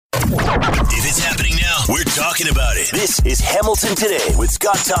It's happening now. We're talking about it. This is Hamilton Today with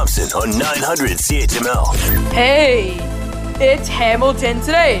Scott Thompson on 900 CHML. Hey, it's Hamilton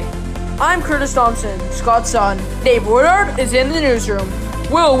Today. I'm Curtis Thompson, Scott's son. Dave Woodard is in the newsroom.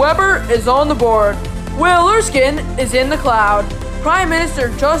 Will Weber is on the board. Will Erskine is in the cloud. Prime Minister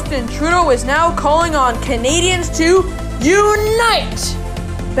Justin Trudeau is now calling on Canadians to unite.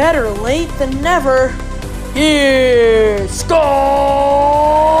 Better late than never. Here's Scott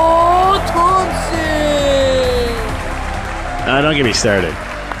Thompson. Don't get me started.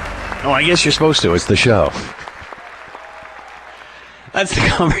 Oh, I guess you're supposed to. It's the show. That's the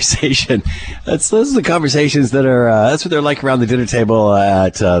conversation. Those are the conversations that are, that's what they're like around the dinner table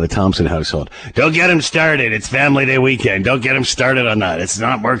at the Thompson household. Don't get them started. It's Family Day weekend. Don't get them started on that. It's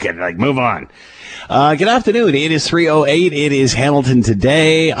not working. Move on. Good afternoon. It is 3:08. It is Hamilton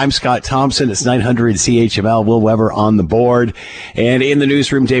Today. I'm Scott Thompson. It's 900 CHML. Will Weber on the board. And in the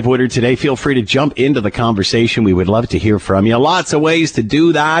newsroom, Dave Woodard today. Feel free to jump into the conversation. We would love to hear from you. Lots of ways to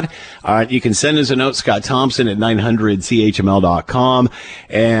do that. You can send us a note, Scott Thompson at 900CHML.com.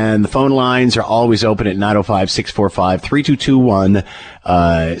 And the phone lines are always open at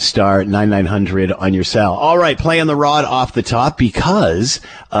 905-645-3221. Star 9900 on your cell. All right, playing the rod off the top because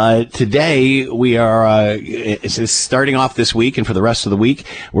today we are starting off this week, and for the rest of the week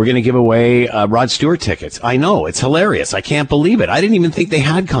we're going to give away Rod Stewart tickets. I know, it's hilarious. I can't believe it. I didn't even think they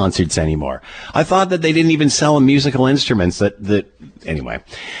had concerts anymore. I thought that they didn't even sell musical instruments. Anyway.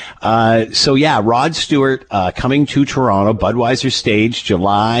 So yeah, Rod Stewart coming to Toronto, Budweiser Stage,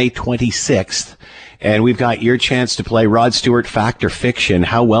 July 26th. And we've got your chance to play Rod Stewart Fact or Fiction.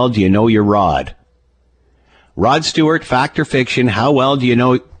 How well do you know your Rod? Rod Stewart Fact or Fiction. How well do you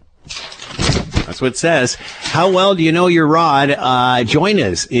know? That's what it says. How well do you know your Rod? Join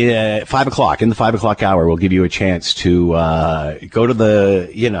us at 5 o'clock. In the 5 o'clock hour, we'll give you a chance to go to the,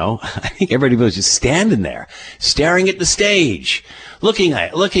 I think everybody was just standing there, staring at the stage, looking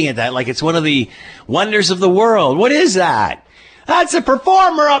at that like it's one of the wonders of the world. What is that? That's a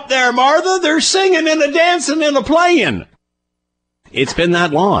performer up there, Martha. They're singing and a dancing and a playing. It's been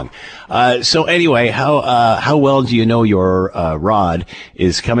that long. So anyway, how well do you know your Rod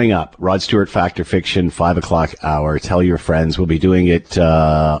is coming up. Rod Stewart Fact or Fiction, 5 o'clock hour. Tell your friends. We'll be doing it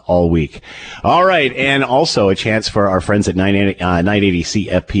all week. All right, and also a chance for our friends at 980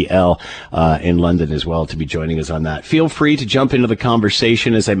 CFPL in London as well to be joining us on that. Feel free to jump into the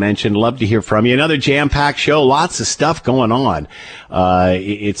conversation. As I mentioned, love to hear from you. Another jam-packed show. Lots of stuff going on.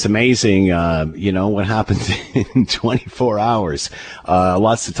 It's amazing, what happens in 24 hours.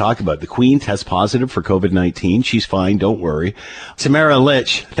 Lots to talk about. The Queen tests positive for COVID-19. She's fine. Don't worry. Tamara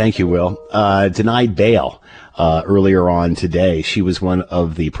Lich, thank you, Will, denied bail earlier on today. She was one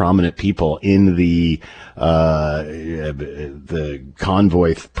of the prominent people in the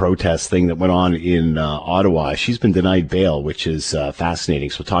convoy protest thing that went on in Ottawa. She's been denied bail, which is fascinating.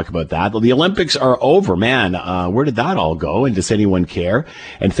 So we'll talk about that. Well, the Olympics are over, man. Where did that all go? And does anyone care?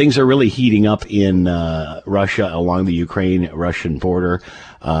 And things are really heating up in Russia along the Ukraine-Russian border.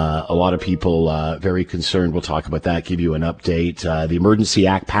 A lot of people very concerned. We'll talk about that, give you an update. The Emergency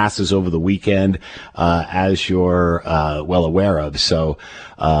Act passes over the weekend, as you're well aware of. So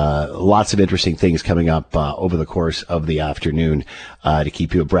lots of interesting things coming up over the course of the afternoon to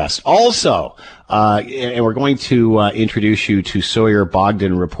keep you abreast. Also, and we're going to introduce you to Sawyer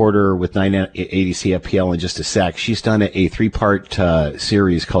Bogdan, reporter with 980 CFPL in just a sec. She's done a three-part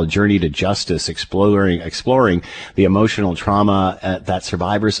series called Journey to Justice, exploring the emotional trauma that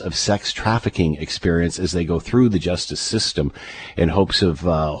survivors of sex trafficking experience as they go through the justice system in hopes of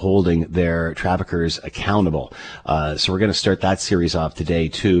holding their traffickers accountable. So we're going to start that series off today,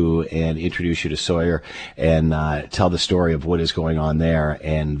 too, and introduce you to Sawyer and tell the story of what is going on there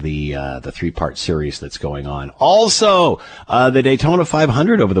and the three-part series that's going on. Also, the Daytona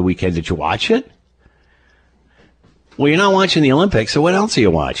 500 over the weekend. Did you watch it? Well, you're not watching the Olympics, so what else are you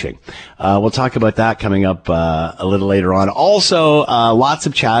watching? We'll talk about that coming up a little later on. Also, lots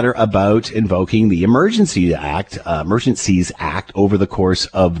of chatter about invoking the Emergencies Act over the course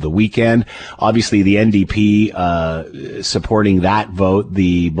of the weekend. Obviously, the NDP supporting that vote,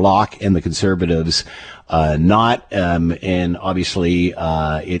 the Bloc and the Conservatives not, and obviously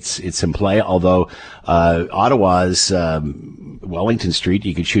it's in play. Although Ottawa's Wellington Street,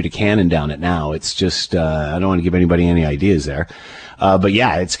 you could shoot a cannon down it now. It's just I don't want to give anybody any ideas there. But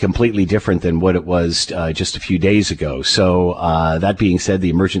yeah, it's completely different than what it was just a few days ago. So that being said, the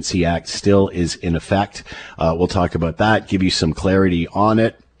Emergency Act still is in effect. We'll talk about that, give you some clarity on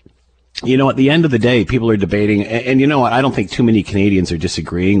it. You know, at the end of the day, people are debating, and you know what? I don't think too many Canadians are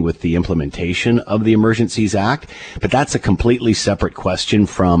disagreeing with the implementation of the Emergencies Act, but that's a completely separate question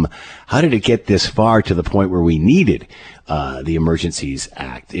from how did it get this far to the point where we needed the Emergencies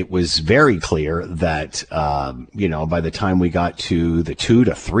Act. It was very clear that, by the time we got to the 2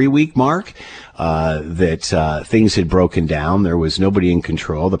 to 3 week mark, that things had broken down. There was nobody in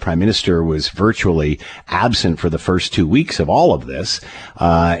control. The Prime Minister was virtually absent for the first 2 weeks of all of this,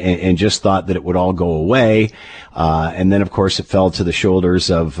 and just thought that it would all go away. And then, of course, it fell to the shoulders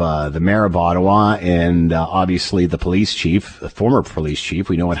of the Mayor of Ottawa and obviously the police chief, the former police chief.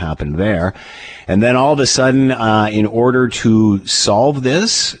 We know what happened there. And then all of a sudden, in order to solve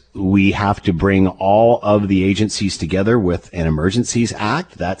this, we have to bring all of the agencies together with an Emergencies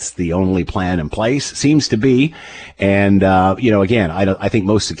Act. That's the only plan in place, seems to be. And, again, I think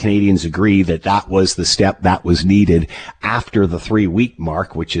most of Canadians agree that that was the step that was needed after the 3 week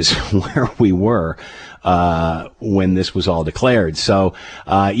mark, which is where we were when this was all declared. So,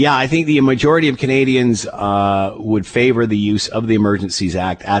 I think the majority of Canadians would favor the use of the Emergencies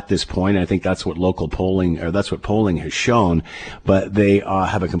Act at this point. I think that's what polling has shown. But they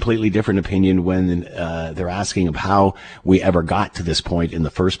have a completely different opinion when they're asking of how we ever got to this point in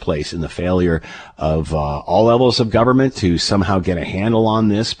the first place, in the failure of all levels of government to somehow get a handle on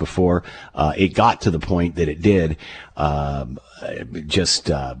this before it got to the point that it did.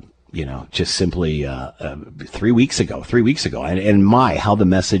 Just simply 3 weeks ago. And how the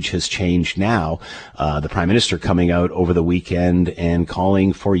message has changed now. The Prime Minister coming out over the weekend and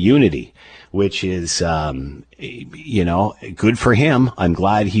calling for unity, which is, good for him. I'm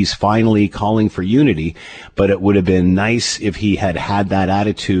glad he's finally calling for unity, but it would have been nice if he had had that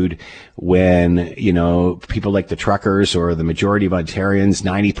attitude when, people like the truckers or the majority of Ontarians,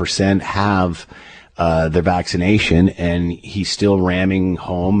 90% have their vaccination, and he's still ramming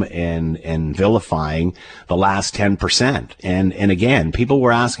home and vilifying the last 10%. And again, people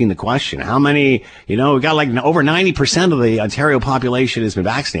were asking the question, how many, we got like over 90% of the Ontario population has been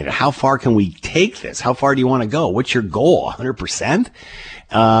vaccinated. How far can we take this? How far do you want to go? What's your goal? 100%?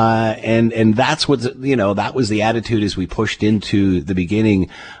 And that's that was the attitude as we pushed into the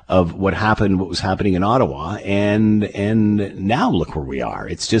beginning of what was happening in Ottawa. And now look where we are.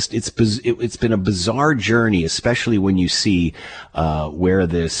 It's been a bizarre journey, especially when you see, where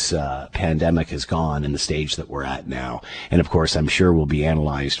this, pandemic has gone and the stage that we're at now. And of course, I'm sure will be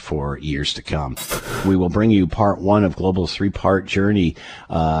analyzed for years to come. We will bring you part 1 of Global's three-part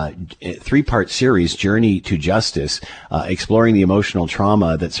series, Journey to Justice, exploring the emotional trauma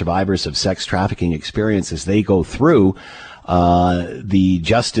that survivors of sex trafficking experience as they go through the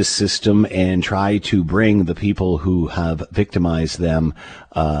justice system and try to bring the people who have victimized them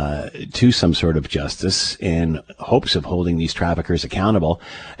to some sort of justice in hopes of holding these traffickers accountable.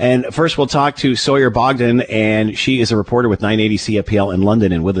 And first we'll talk to Sawyer Bogdan, and she is a reporter with 980 CFPL in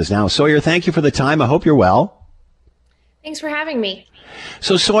London and with us now. Sawyer, thank you for the time. I hope you're well. Thanks for having me.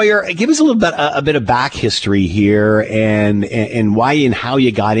 So Sawyer, give us a bit of back history here, and why and how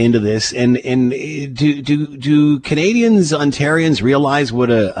you got into this, and do Canadians, Ontarians realize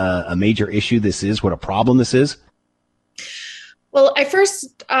what a major issue this is, what a problem this is? Well, I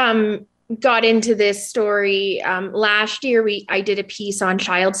first got into this story last year. I did a piece on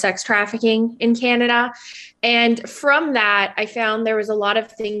child sex trafficking in Canada. And from that, I found there was a lot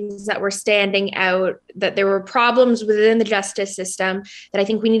of things that were standing out, that there were problems within the justice system that I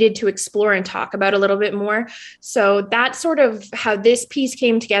think we needed to explore and talk about a little bit more. So that's sort of how this piece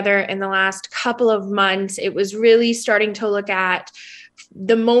came together in the last couple of months. It was really starting to look at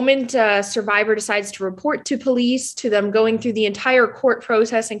the moment a survivor decides to report to police, to them going through the entire court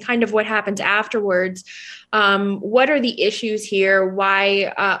process and kind of what happens afterwards. What are the issues here?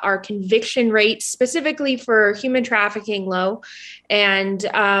 Why are conviction rates, specifically for human trafficking, low? And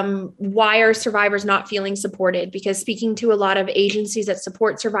why are survivors not feeling supported? Because speaking to a lot of agencies that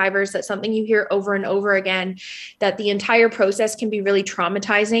support survivors, that's something you hear over and over again, that the entire process can be really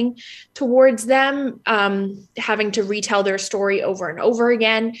traumatizing towards them, having to retell their story over and over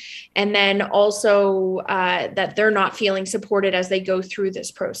again. And then also that they're not feeling supported as they go through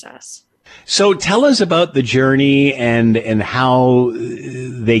this process. So tell us about the journey and how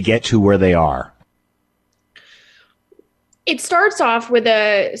they get to where they are. It starts off with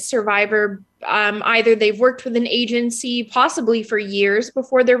a survivor. Either they've worked with an agency possibly for years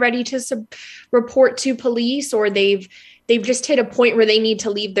before they're ready to report to police, or they've they've just hit a point where they need to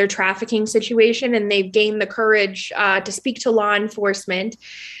leave their trafficking situation, and they've gained the courage to speak to law enforcement.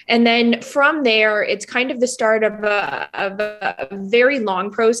 And then from there, it's kind of the start of a very long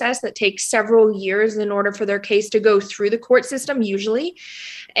process that takes several years in order for their case to go through the court system, usually.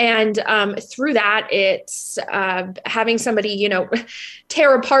 And through that, it's having somebody,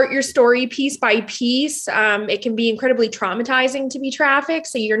 tear apart your story piece by piece. It can be incredibly traumatizing to be trafficked.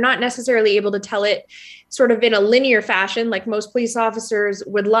 So you're not necessarily able to tell it sort of in a linear fashion like most police officers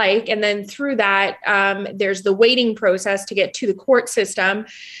would like. And then through that, there's the waiting process to get to the court system.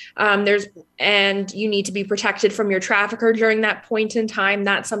 And you need to be protected from your trafficker during that point in time.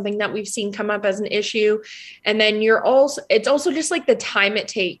 That's something that we've seen come up as an issue. And then it's also just like the time it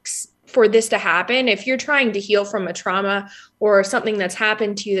takes for this to happen. If you're trying to heal from a trauma or something that's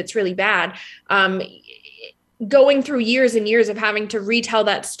happened to you that's really bad, going through years and years of having to retell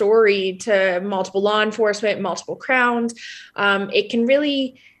that story to multiple law enforcement, multiple crowns, it can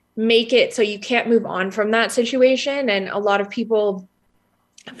really make it so you can't move on from that situation. And a lot of people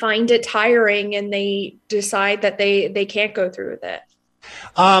find it tiring and they decide that they can't go through with it.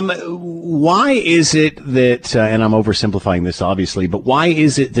 Why is it that, and I'm oversimplifying this obviously, but why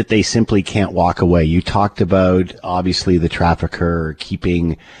is it that they simply can't walk away? You talked about obviously the trafficker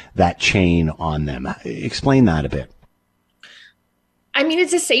keeping that chain on them. Explain that a bit. I mean,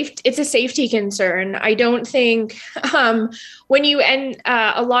 it's a safety concern. I don't think when you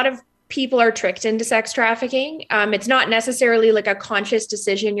a lot of people are tricked into sex trafficking. It's not necessarily like a conscious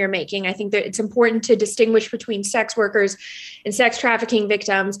decision you're making. I think that it's important to distinguish between sex workers and sex trafficking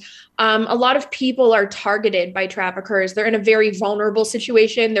victims. A lot of people are targeted by traffickers. They're in a very vulnerable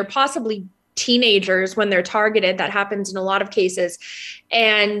situation. They're possibly teenagers when they're targeted. That happens in a lot of cases.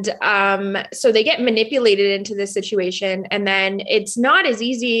 And so they get manipulated into this situation. And then it's not as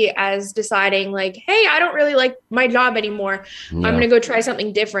easy as deciding like, hey, I don't really like my job anymore. Yeah. I'm going to go try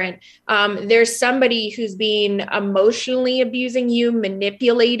something different. There's somebody who's been emotionally abusing you,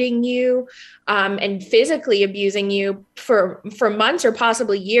 manipulating you, and physically abusing you for months or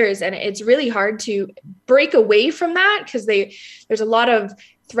possibly years. And it's really hard to break away from that because there's a lot of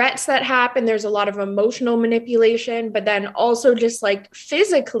threats that happen. There's a lot of emotional manipulation, but then also just like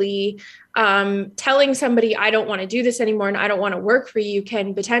physically telling somebody, I don't want to do this anymore and I don't want to work for you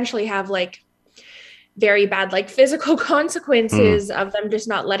can potentially have like very bad, like physical consequences of them just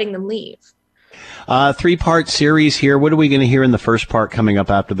not letting them leave. 3-part series here. What are we going to hear in the first part coming up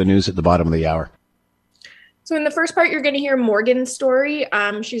after the news at the bottom of the hour? So in the first part, you're going to hear Morgan's story.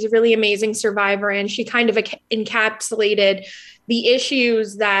 She's a really amazing survivor, and she kind of encapsulated the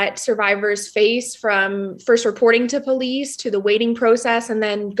issues that survivors face from first reporting to police to the waiting process and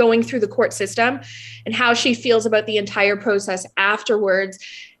then going through the court system, and how she feels about the entire process afterwards.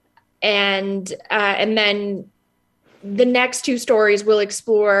 And then the next 2 stories will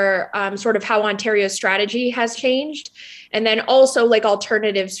explore sort of how Ontario's strategy has changed, and then also like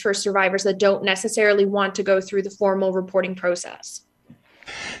alternatives for survivors that don't necessarily want to go through the formal reporting process.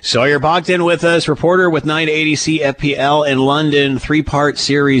 Sawyer Bogdan with us, reporter with 980 CFPL in London. 3-part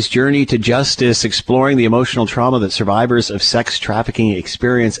series, Journey to Justice, exploring the emotional trauma that survivors of sex trafficking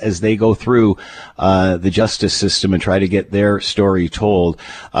experience as they go through the justice system and try to get their story told.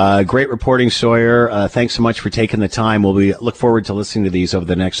 Great reporting, Sawyer. Thanks so much for taking the time. We'll look forward to listening to these over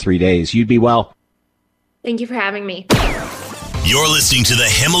the next 3 days. You'd be well. Thank you for having me. You're listening to the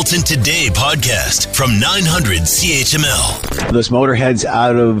Hamilton Today podcast from 900 CHML. Those motorheads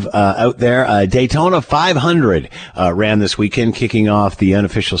out there, Daytona 500 ran this weekend, kicking off the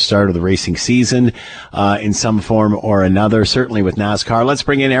unofficial start of the racing season in some form or another, certainly with NASCAR. Let's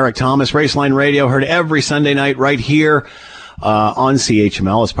bring in Eric Thomas, Raceline Radio, heard every Sunday night right here on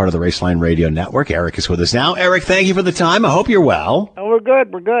CHML as part of the Raceline Radio Network. Eric is with us now. Eric, thank you for the time. I hope you're well. Oh, we're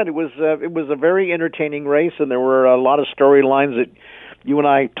good. We're good. It was a very entertaining race, and there were a lot of storylines that you and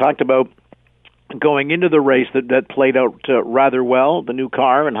I talked about going into the race that played out rather well. The new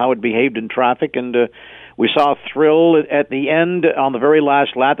car and how it behaved in traffic, and we saw a thrill at the end on the very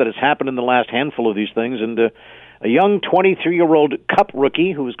last lap that has happened in the last handful of these things. And a young 23-year-old Cup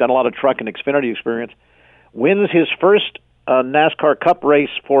rookie who's got a lot of truck and Xfinity experience wins his first NASCAR Cup race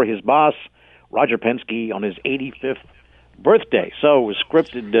for his boss, Roger Penske, on his 85th birthday. So it was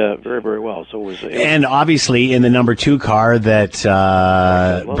scripted very, very well. So it was and obviously in the number 2 car that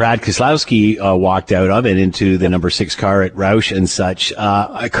Brad Keselowski walked out of and into the number 6 car at Roush and such.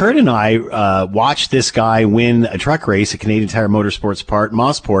 Kurt and I watched this guy win a truck race at Canadian Tire Motorsports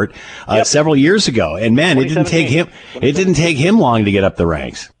Mosport several years ago, and man, it didn't take him long to get up the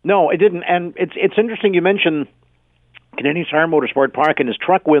ranks. No, it didn't. And it's interesting you mentioned Canadian Tire Motorsport Park and his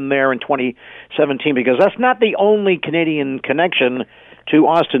truck win there in 2017, because that's not the only Canadian connection to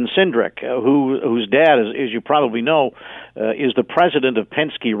Austin Cindric, whose dad, as you probably know, is the president of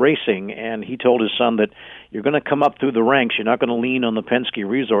Penske Racing, and he told his son that you're going to come up through the ranks. You're not going to lean on the Penske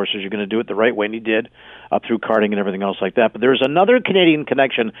resources. You're going to do it the right way, and he did, up through karting and everything else like that. But there's another Canadian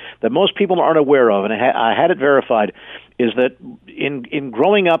connection that most people aren't aware of, and I had it verified, is that in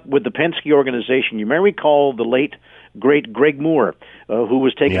growing up with the Penske organization, you may recall the late great Greg Moore, who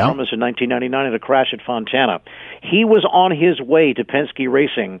was taken from us in 1999 in a crash at Fontana. He was on his way to Penske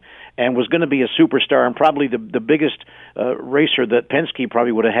Racing and was going to be a superstar and probably the biggest racer that Penske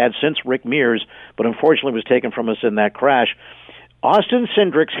probably would have had since Rick Mears, but unfortunately was taken from us in that crash. Austin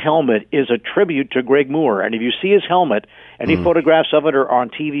Cindric's helmet is a tribute to Greg Moore, and if you see his helmet, any photographs of it or on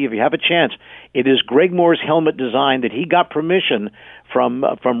TV, if you have a chance, it is Greg Moore's helmet design that he got permission from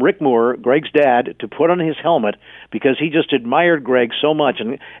Rick Moore, Greg's dad, to put on his helmet because he just admired Greg so much.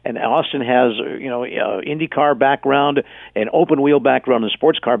 And Austin has IndyCar background, an open wheel background, and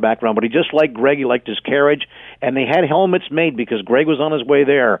sports car background, but he just liked Greg. He liked his carriage, and they had helmets made because Greg was on his way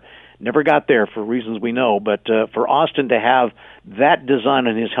there. Never got there for reasons we know, but for Austin to have that design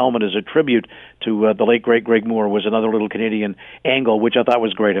on his helmet as a tribute to the late great Greg Moore was another little Canadian angle, which I thought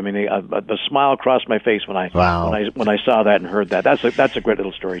was great. I mean, the smile crossed my face when I saw that and heard that. That's a great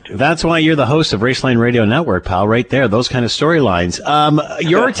little story too. That's why you're the host of Raceline Radio Network, pal. Right there, those kind of storylines.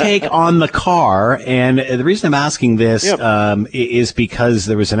 Your take on the car, and the reason I'm asking this is because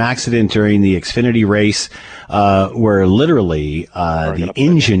there was an accident during the Xfinity race where literally the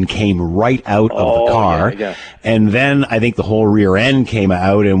engine came right out of the car, and then I think the whole rear end came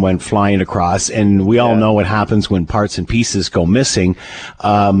out and went flying across. And we all know what happens when parts and pieces go missing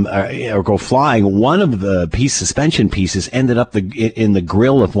or go flying. One of the suspension pieces ended up in the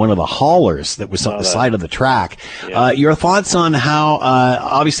grill of one of the haulers that was on the side of the track. Your thoughts on how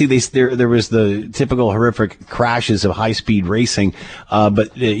obviously there was the typical horrific crashes of high-speed racing,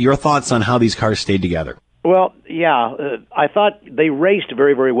 but your thoughts on how these cars stayed together? Well, I thought they raced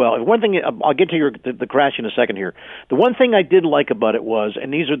very, very well. One thing, I'll get to the crash in a second here. The one thing I did like about it was,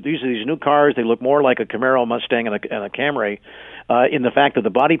 and these are these new cars, they look more like a Camaro, Mustang, and a Camry, in the fact that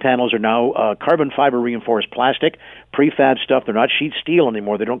the body panels are now carbon fiber reinforced plastic, prefab stuff. They're not sheet steel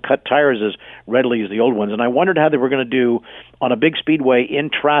anymore. They don't cut tires as readily as the old ones. And I wondered how they were going to do on a big speedway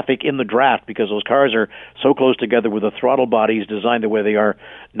in traffic in the draft, because those cars are so close together with the throttle bodies designed the way they are,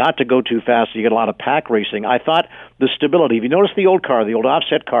 not to go too fast, so you get a lot of pack racing. I thought the stability, if you notice the old car, the old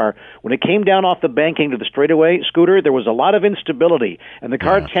offset car, when it came down off the banking to the straightaway scooter, there was a lot of instability, and the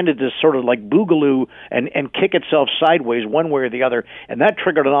car tended to sort of like boogaloo and kick itself sideways one way or the other, and that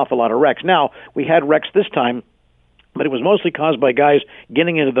triggered an awful lot of wrecks. Now, we had wrecks this time, but it was mostly caused by guys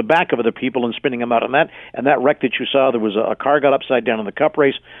getting into the back of other people and spinning them out. And that wreck that you saw, there was a car got upside down in the Cup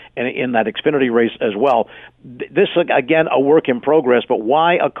race and in that Xfinity race as well. This, again, a work in progress, but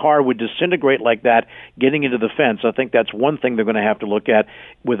why a car would disintegrate like that getting into the fence, I think that's one thing they're going to have to look at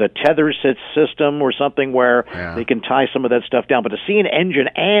with a tether system or something where they can tie some of that stuff down. But to see an engine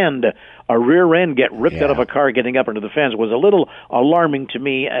and a rear end get ripped out of a car getting up into the fence was a little alarming to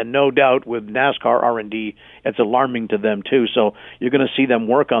me, and no doubt with NASCAR R&D, it's alarming to them too. So you're going to see them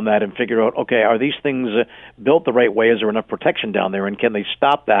work on that and figure out, okay, are these things built the right way? Is there enough protection down there, and can they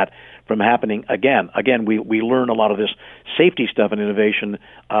stop that from happening again? Again, we learn a lot of this safety stuff and innovation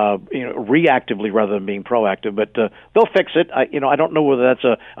reactively rather than being proactive, but they'll fix it. I don't know whether that's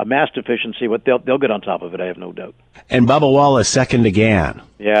a mass deficiency, but they'll get on top of it, I have no doubt. And Bubba Wallace second again.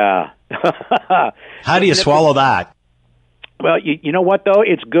 Yeah. How do you swallow that? Well, you know what, though?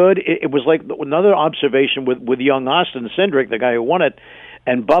 It's good. It was like another observation with young Austin Cindric, the guy who won it,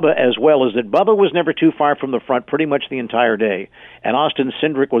 and Bubba as well, is that Bubba was never too far from the front pretty much the entire day. And Austin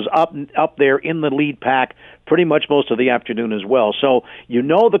Cindric was up there in the lead pack pretty much most of the afternoon as well. So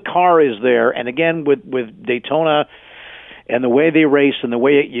the car is there. And again, with Daytona and the way they race and the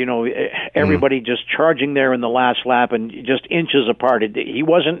way, everybody just charging there in the last lap and just inches apart. He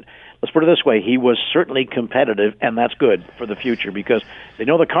wasn't, let's put it this way, he was certainly competitive, and that's good for the future because they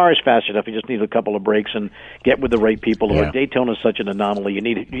know the car is fast enough. You just need a couple of breaks and get with the right people. Yeah. Daytona is such an anomaly. You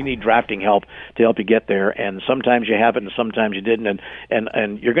need drafting help to help you get there, and sometimes you have it and sometimes you didn't.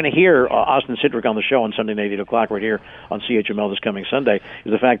 And you're going to hear Austin Cindric on the show on Sunday night, 8 o'clock, right here on CHML this coming Sunday,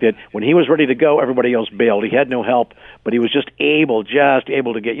 is the fact that when he was ready to go, everybody else bailed. He had no help, but he was just able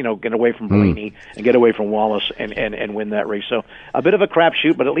to get away from Blaney and get away from Wallace and win that race. So a bit of a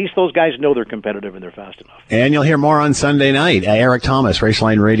crapshoot, but at least those guys know they're competitive and they're fast enough. And you'll hear more on Sunday night. Eric Thomas,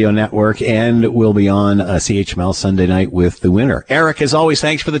 Raceline Radio Network, and we'll be on CHML Sunday night with the winner. Eric, as always,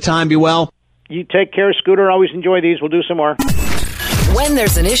 thanks for the time. Be well. You take care, Scooter. Always enjoy these. We'll do some more. When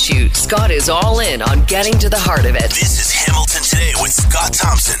there's an issue, Scott is all in on getting to the heart of it. This is Hamilton Today with Scott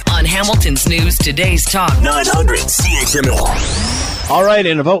Thompson On Hamilton's News, today's talk. 900 CHML. All right,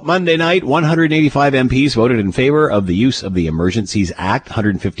 in a vote Monday night, 185 MPs voted in favor of the use of the Emergencies Act.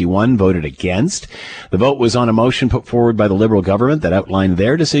 151 voted against. The vote was on a motion put forward by the Liberal government that outlined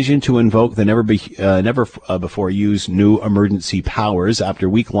their decision to invoke the never before used new emergency powers after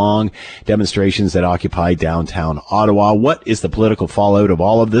week-long demonstrations that occupied downtown Ottawa. What is the political fallout of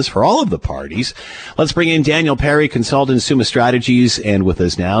all of this for all of the parties? Let's bring in Daniel Perry, consultant Summa Strategies, and with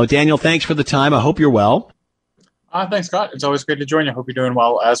us now. Daniel, thanks for the time. I hope you're well. Thanks, Scott. It's always great to join you. I hope you're doing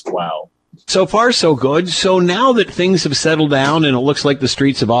well as well. So far, so good. So now that things have settled down and it looks like the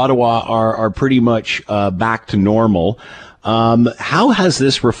streets of Ottawa are pretty much back to normal, how has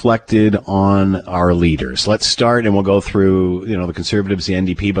this reflected on our leaders? Let's start, and we'll go through, the Conservatives, the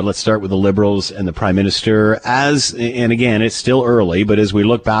NDP, but let's start with the Liberals and the Prime Minister. And again, it's still early, but as we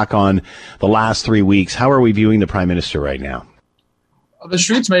look back on the last 3 weeks, how are we viewing the Prime Minister right now? The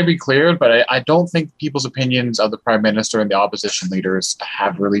streets may be cleared, but I don't think people's opinions of the Prime Minister and the opposition leaders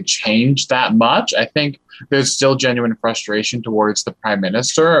have really changed that much. I think there's still genuine frustration towards the Prime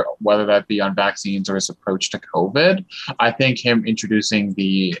Minister, whether that be on vaccines or his approach to COVID. I think him introducing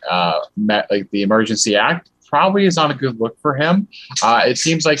the Emergency Act probably is not a good look for him. It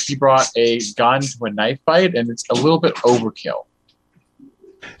seems like he brought a gun to a knife fight, and it's a little bit overkill.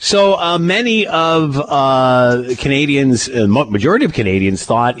 So many of Canadians, majority of Canadians,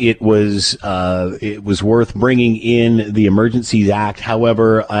 thought it was worth bringing in the Emergencies Act.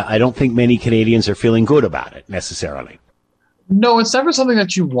 However, I don't think many Canadians are feeling good about it necessarily. No, it's never something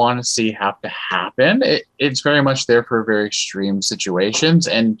that you want to see have to happen. It's very much there for very extreme situations.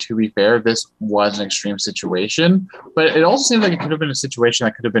 And to be fair, this was an extreme situation, but it also seems like it could have been a situation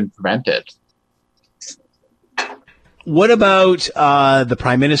that could have been prevented. What about the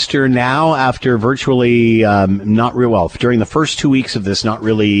Prime Minister now, after virtually during the first 2 weeks of this, not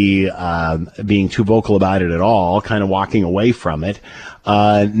really being too vocal about it at all, kind of walking away from it?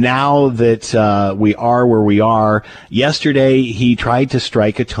 Now that we are where we are, yesterday he tried to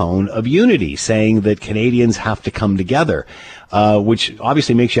strike a tone of unity, saying that Canadians have to come together. Which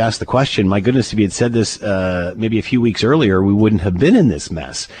obviously makes you ask the question, my goodness, if he had said this maybe a few weeks earlier, we wouldn't have been in this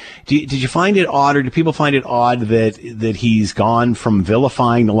mess. Did you find it odd, or do people find it odd that he's gone from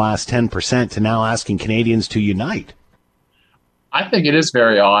vilifying the last 10% to now asking Canadians to unite? I think it is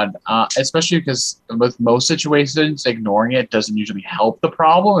very odd, especially because with most situations, ignoring it doesn't usually help the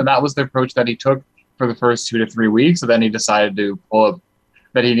problem. And that was the approach that he took for the first 2 to 3 weeks. And then he decided to pull up,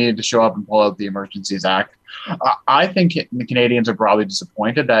 that he needed to show up and pull out the Emergencies Act. I think the Canadians are broadly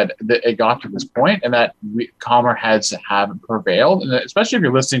disappointed that it got to this point and that calmer heads haven't prevailed. And especially if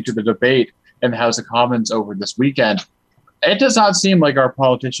you're listening to the debate in the House of Commons over this weekend, it does not seem like our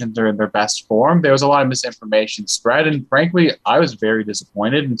politicians are in their best form. There was a lot of misinformation spread. And frankly, I was very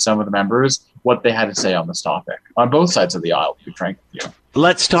disappointed in some of the members, what they had to say on this topic on both sides of the aisle, to be frank with you.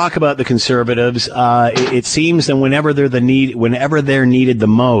 Let's talk about the Conservatives. It seems that whenever they're needed the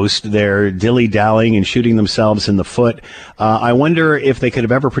most, they're dilly-dallying and shooting themselves in the foot. I wonder if they could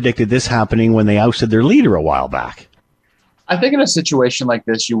have ever predicted this happening when they ousted their leader a while back. I think in a situation like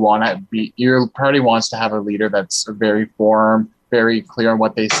this, your party wants to have a leader that's very firm, very clear on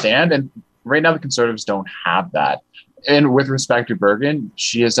what they stand. And right now, the Conservatives don't have that. And with respect to Bergen,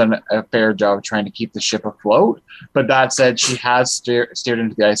 she has done a fair job of trying to keep the ship afloat. But that said, she has steered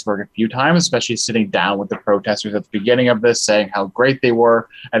into the iceberg a few times, especially sitting down with the protesters at the beginning of this, saying how great they were,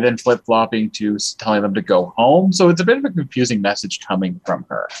 and then flip-flopping to telling them to go home. So it's a bit of a confusing message coming from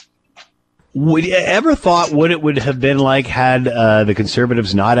her. Would you ever thought what it would have been like had the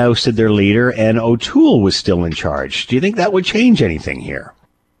Conservatives not ousted their leader and O'Toole was still in charge? Do you think that would change anything here?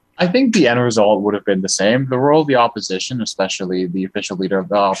 I think the end result would have been the same. The role of the opposition, especially the official leader of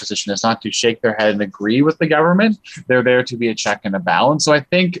the opposition, is not to shake their head and agree with the government. They're there to be a check and a balance. So I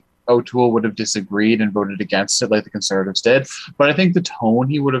think O'Toole would have disagreed and voted against it like the Conservatives did. But I think the tone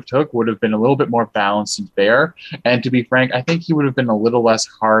he would have took would have been a little bit more balanced and fair. And to be frank, I think he would have been a little less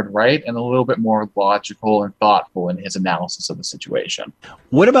hard right and a little bit more logical and thoughtful in his analysis of the situation.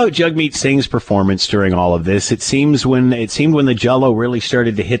 What about Jagmeet Singh's performance during all of this? It seemed when the Jello really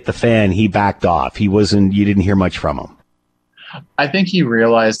started to hit the fan, he backed off. You didn't hear much from him. I think he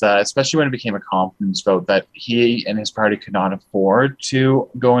realized that, especially when it became a confidence vote, that he and his party could not afford to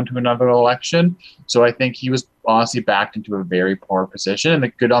go into another election. So I think he was honestly backed into a very poor position,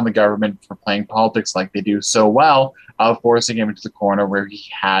 and good on the government for playing politics like they do so well, forcing him into the corner where he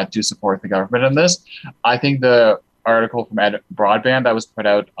had to support the government in this. I think the article from Ed Broadband that was put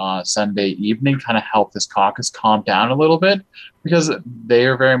out Sunday evening kind of helped this caucus calm down a little bit, because they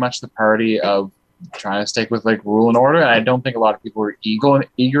are very much the party of trying to stick with like rule and order. And I don't think a lot of people were eager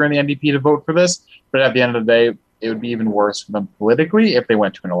in the NDP to vote for this. But at the end of the day, it would be even worse for them politically if they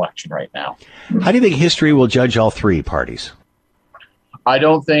went to an election right now. How do you think history will judge all three parties? I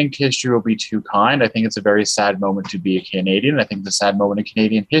don't think history will be too kind. I think it's a very sad moment to be a Canadian. I think it's a sad moment in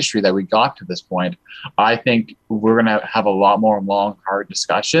Canadian history that we got to this point. I think we're going to have a lot more long, hard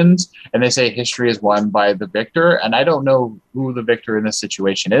discussions. And they say history is won by the victor. And I don't know who the victor in this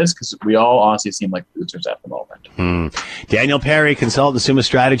situation is, because we all honestly seem like losers at the moment. Daniel Perry, consultant, Summa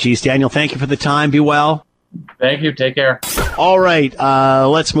Strategies. Daniel, thank you for the time. Be well. Thank you. Take care. All right.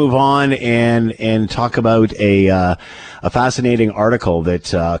 Let's move on and talk about a fascinating article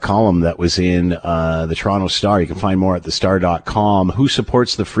column that was in the Toronto Star. You can find more at thestar.com. Who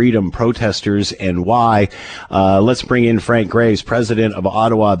supports the freedom protesters and why? Let's bring in Frank Graves, president of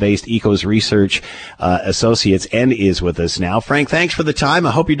Ottawa-based Ecos Research Associates, and is with us now. Frank, thanks for the time.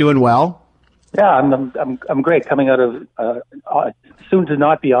 I hope you're doing well. Yeah, I'm great. Coming out of soon to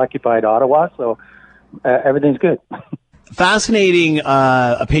not be occupied Ottawa, so everything's good. Fascinating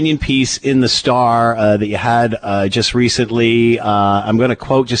opinion piece in the Star that you had just recently. I'm going to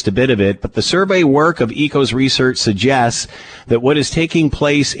quote just a bit of it, but the survey work of Ecos Research suggests that what is taking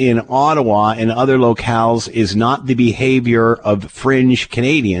place in Ottawa and other locales is not the behavior of fringe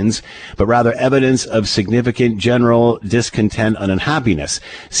Canadians, but rather evidence of significant general discontent and unhappiness.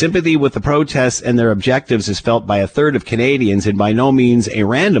 Sympathy with the protests and their objectives is felt by a third of Canadians, and by no means a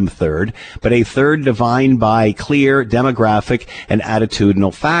random third, but a third defined by clear demographic and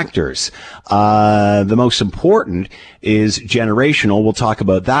attitudinal factors. The most important is generational. We'll talk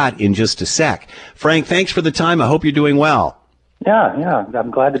about that in just a sec. Frank, thanks for the time. I hope you're doing well. Yeah, I'm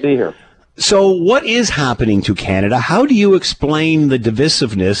glad to be here. So what is happening to Canada? How do you explain the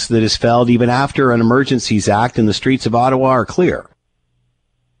divisiveness that is felt even after an Emergencies Act and the streets of Ottawa are clear?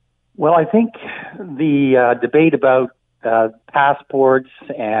 Well, I think the debate about passports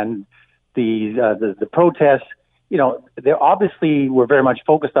and the protests, they obviously were very much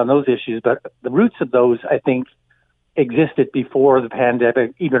focused on those issues, but the roots of those, I think, existed before the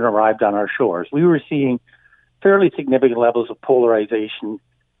pandemic even arrived on our shores. We were seeing fairly significant levels of polarization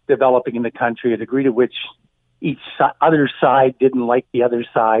developing in the country, a degree to which each other side didn't like the other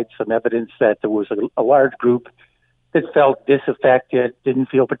side, some evidence that there was a large group that felt disaffected, didn't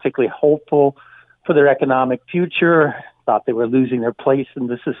feel particularly hopeful for their economic future, thought they were losing their place in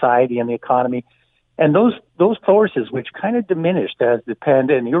the society and the economy. And those forces, which kind of diminished as in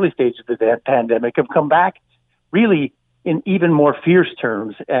the early stages of the pandemic, have come back really in even more fierce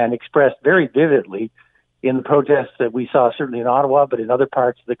terms and expressed very vividly in the protests that we saw certainly in Ottawa, but in other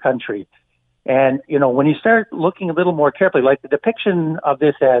parts of the country. And, when you start looking a little more carefully, like the depiction of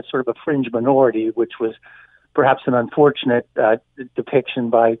this as sort of a fringe minority, which was perhaps an unfortunate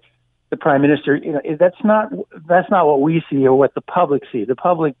depiction by the Prime Minister, that's not what we see or what the public see. The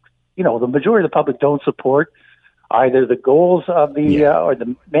public, the majority of the public don't support either the goals of the or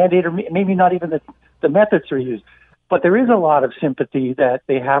the mandate, or maybe not even the methods are used. But there is a lot of sympathy that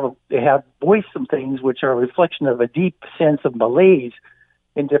they have voiced some things which are a reflection of a deep sense of malaise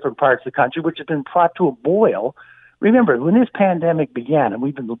in different parts of the country, which has been brought to a boil. Remember, when this pandemic began, and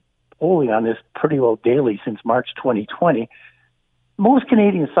we've been polling on this pretty well daily since March 2020, most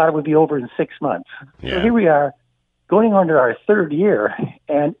Canadians thought it would be over in 6 months. Yeah. So here we are, going on to our third year,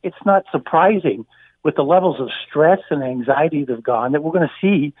 and it's not surprising with the levels of stress and anxiety that have gone that we're going to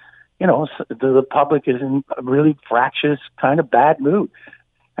see, the public is in a really fractious, kind of bad mood.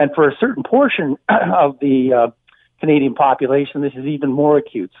 And for a certain portion of the Canadian population, this is even more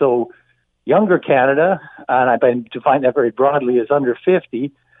acute. So younger Canada, and I've been defined that very broadly as under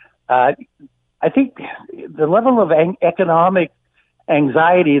 50, I think the level of economic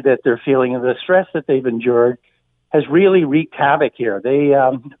anxiety that they're feeling and the stress that they've endured has really wreaked havoc here.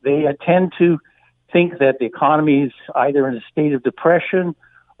 They tend to think that the economy is either in a state of depression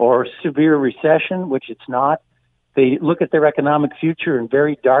or severe recession, which it's not. They look at their economic future in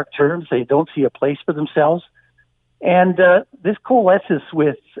very dark terms. They don't see a place for themselves. And this coalesces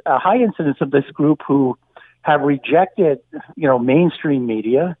with a high incidence of this group who have rejected, mainstream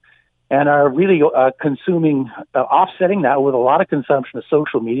media and are really offsetting that with a lot of consumption of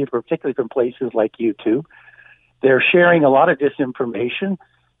social media, particularly from places like YouTube. They're sharing a lot of disinformation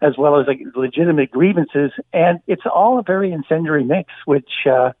as well as legitimate grievances, and it's all a very incendiary mix,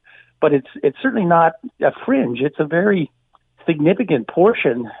 but it's certainly not a fringe. It's a very significant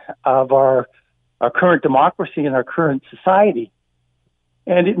portion of our current democracy and our current society.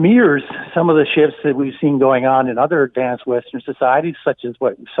 And it mirrors some of the shifts that we've seen going on in other advanced Western societies, such as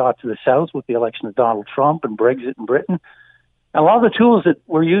what we saw to the south with the election of Donald Trump and Brexit in Britain. And a lot of the tools that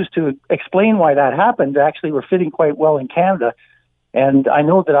were used to explain why that happened actually were fitting quite well in Canada. And I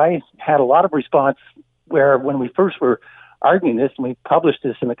know that I had a lot of response where when we first were arguing this, and we published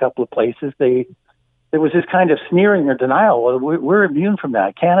this in a couple of places, there was this kind of sneering or denial. Well, we're immune from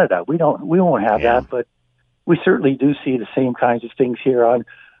that. Canada, we won't have that, but we certainly do see the same kinds of things here.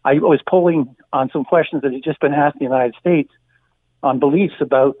 I was polling on some questions that had just been asked in the United States on beliefs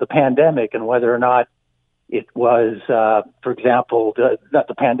about the pandemic and whether or not it was, for example, not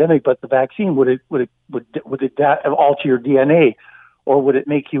the pandemic, but the vaccine. Would it alter your DNA, or would it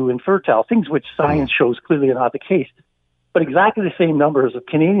make you infertile? Things which science shows clearly are not the case. But exactly the same numbers of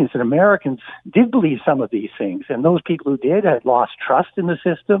Canadians and Americans did believe some of these things, and those people who did had lost trust in the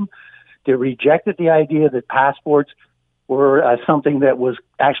system. They rejected the idea that passports were something that was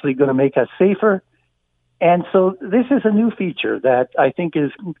actually going to make us safer. And so this is a new feature that I think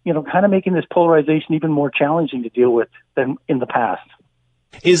is, kind of making this polarization even more challenging to deal with than in the past.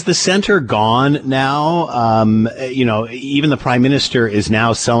 Is the center gone now? Even the Prime Minister is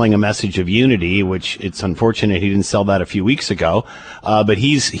now selling a message of unity, which it's unfortunate he didn't sell that a few weeks ago. But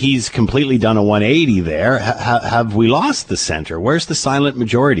he's completely done a 180 there. Have we lost the center? Where's the silent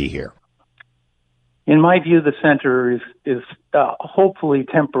majority here? In my view, the center is hopefully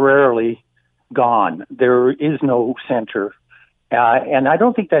temporarily gone. There is no center. And I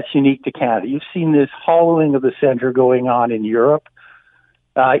don't think that's unique to Canada. You've seen this hollowing of the center going on in Europe.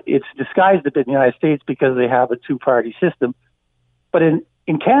 It's disguised a bit in the United States because they have a two-party system. But in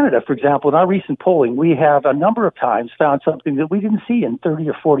Canada, for example, in our recent polling, we have a number of times found something that we didn't see in 30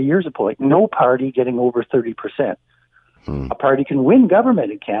 or 40 years of polling. No party getting over 30%. A party can win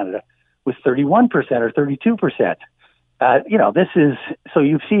government in Canada with 31% or 32%. This is, so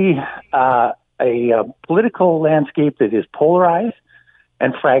you see a political landscape that is polarized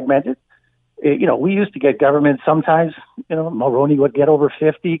and fragmented. We used to get government sometimes, Mulroney would get over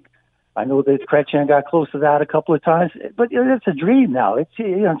 50. I know that Chrétien got close to that a couple of times, but it's a dream now.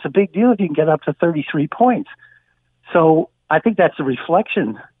 It's a big deal if you can get up to 33 points. So I think that's a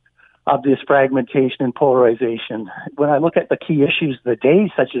reflection of this fragmentation and polarization. When I look at the key issues of the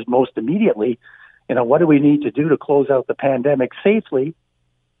day, such as most immediately, what do we need to do to close out the pandemic safely?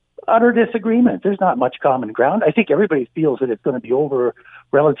 Utter disagreement. There's not much common ground. I think everybody feels that it's going to be over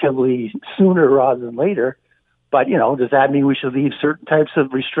relatively sooner rather than later. But, does that mean we should leave certain types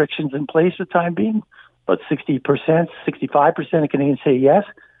of restrictions in place for the time being? About 60%, 65% of Canadians say yes.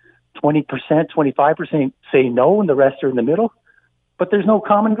 20%, 25% say no, and the rest are in the middle. But there's no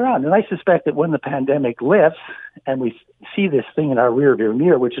common ground. And I suspect that when the pandemic lifts and we see this thing in our rearview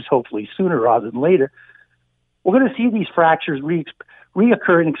mirror, which is hopefully sooner rather than later, we're going to see these fractures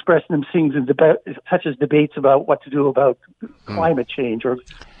reoccur and express themselves in such as debates about what to do about climate change or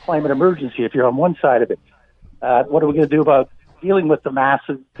climate emergency if you're on one side of it. What are we going to do about dealing with the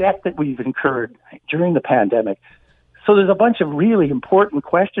massive debt that we've incurred during the pandemic? So there's a bunch of really important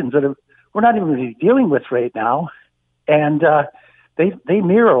questions that we're not even really dealing with right now. And they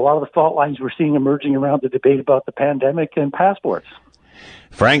mirror a lot of the fault lines we're seeing emerging around the debate about the pandemic and passports.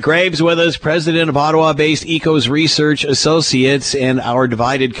 Frank Graves with us, president of Ottawa-based Ecos Research Associates, and Our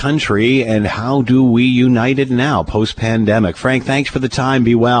Divided Country, and how do we unite it now, post-pandemic? Frank, thanks for the time.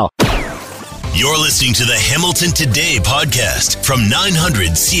 Be well. You're listening to the Hamilton Today podcast from 900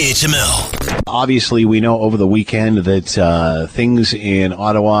 CHML. Obviously, we know over the weekend that things in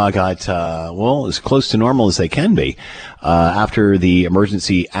Ottawa got, as close to normal as they can be after the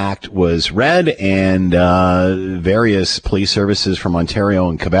Emergency Act was read and various police services from Ontario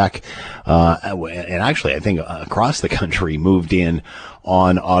and Quebec, and actually I think across the country, moved in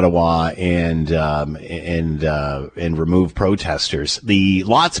on Ottawa and remove protesters.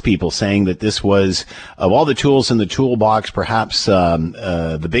 Lots of people saying that this was, of all the tools in the toolbox, perhaps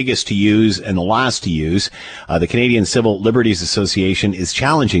the biggest to use and the last to use. The Canadian Civil Liberties Association is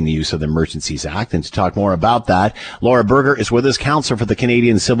challenging the use of the Emergencies Act. And to talk more about that, Laura Berger is with us, counsellor for the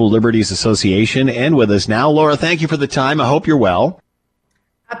Canadian Civil Liberties Association, and with us now. Laura, thank you for the time. I hope you're well.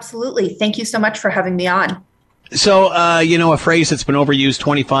 Absolutely. Thank you so much for having me on. So, a phrase that's been overused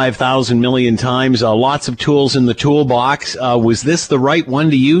 25,000 million times, lots of tools in the toolbox. Was this the right one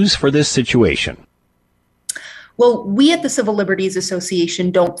to use for this situation? Well, we at the Civil Liberties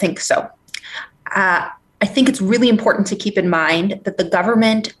Association don't think so. I think it's really important to keep in mind that the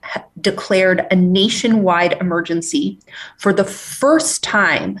government declared a nationwide emergency for the first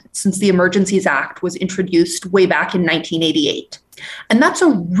time since the Emergencies Act was introduced way back in 1988. And that's a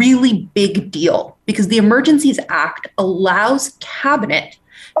really big deal because the Emergencies Act allows Cabinet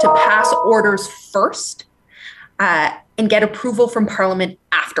to pass orders first and get approval from Parliament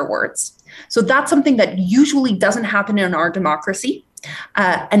afterwards. So that's something that usually doesn't happen in our democracy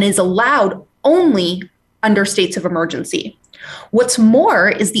and is allowed only under states of emergency. What's more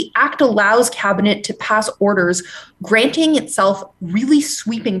is the Act allows Cabinet to pass orders granting itself really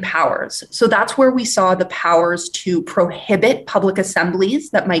sweeping powers. So that's where we saw the powers to prohibit public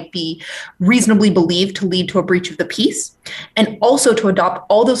assemblies that might be reasonably believed to lead to a breach of the peace, and also to adopt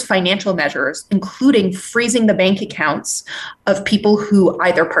all those financial measures, including freezing the bank accounts of people who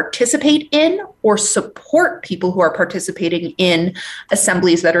either participate in or support people who are participating in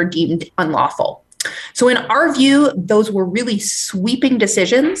assemblies that are deemed unlawful. So in our view, those were really sweeping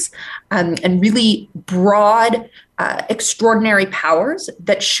decisions and really broad, extraordinary powers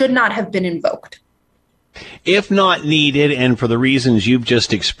that should not have been invoked. If not needed, and for the reasons you've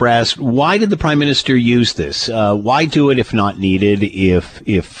just expressed, why did the Prime Minister use this? Why do it if not needed, if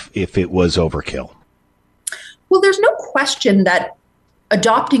it was overkill? Well, there's no question that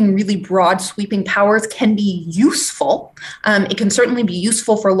adopting really broad sweeping powers can be useful. It can certainly be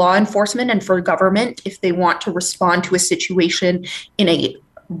useful for law enforcement and for government if they want to respond to a situation in a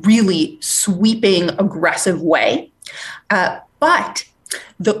really sweeping, aggressive way. But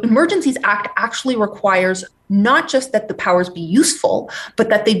the Emergencies Act actually requires not just that the powers be useful, but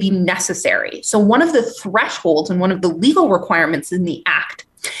that they be necessary. So one of the thresholds and one of the legal requirements in the Act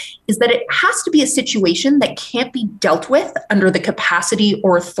is that it has to be a situation that can't be dealt with under the capacity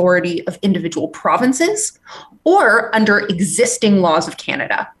or authority of individual provinces or under existing laws of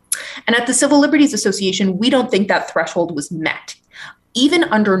Canada. And at the Civil Liberties Association, we don't think that threshold was met. Even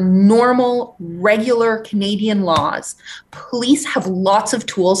under normal, regular Canadian laws, police have lots of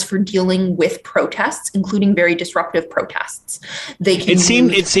tools for dealing with protests, including very disruptive protests. It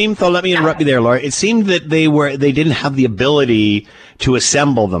seemed, though, let me interrupt you there, Laura. It seemed that they didn't have the ability to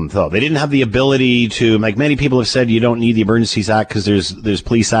assemble them, though. They didn't have the ability to, like many people have said, you don't need the Emergencies Act because there's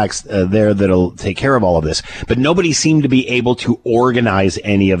police acts there that'll take care of all of this. But nobody seemed to be able to organize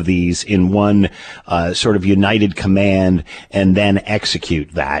any of these in one sort of united command and then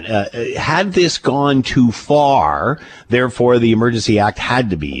execute that. Had this gone too far, therefore the Emergency Act had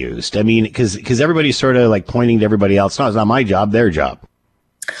to be used. I mean, because everybody's sort of like pointing to everybody else. No, it's not my job, their job.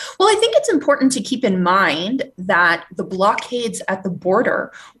 Well, I think it's important to keep in mind that the blockades at the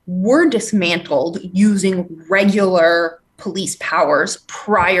border were dismantled using regular police powers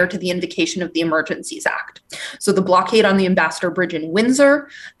prior to the invocation of the Emergencies Act. So the blockade on the Ambassador Bridge in Windsor,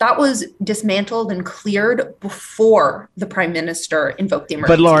 that was dismantled and cleared before the Prime Minister invoked the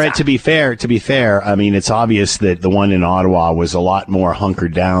Emergencies Act. But Laura, to be fair, I mean, it's obvious that the one in Ottawa was a lot more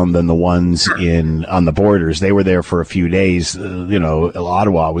hunkered down than the ones on the borders. They were there for a few days.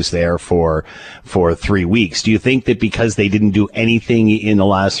 Ottawa was there for 3 weeks. Do you think that because they didn't do anything in the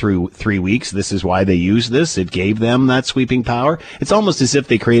last 3 weeks, this is why they used this? It gave them that sweeping power? It's almost as if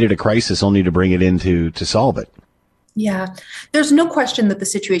they created a crisis only to bring it in to solve it. Yeah, there's no question that the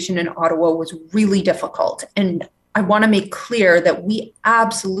situation in Ottawa was really difficult. And I want to make clear that we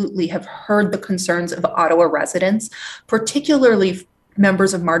absolutely have heard the concerns of Ottawa residents, particularly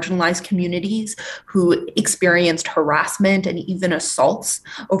members of marginalized communities who experienced harassment and even assaults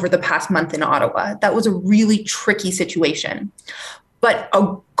over the past month in Ottawa. That was a really tricky situation. But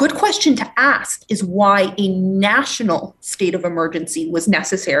a good question to ask is why a national state of emergency was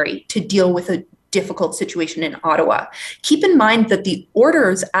necessary to deal with a difficult situation in Ottawa. Keep in mind that the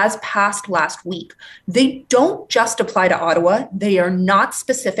orders as passed last week, they don't just apply to Ottawa. They are not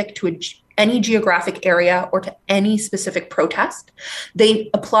specific to any geographic area or to any specific protest. They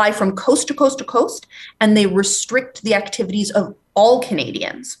apply from coast to coast to coast, and they restrict the activities of all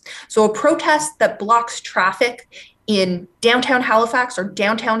Canadians. So a protest that blocks traffic in downtown Halifax or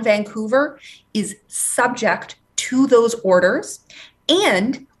downtown Vancouver is subject to those orders,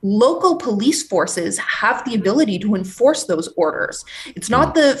 and local police forces have the ability to enforce those orders. It's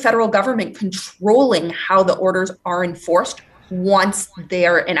not the federal government controlling how the orders are enforced once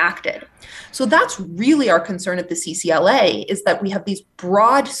they're enacted. So that's really our concern at the CCLA, is that we have these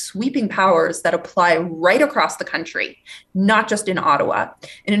broad sweeping powers that apply right across the country, not just in Ottawa.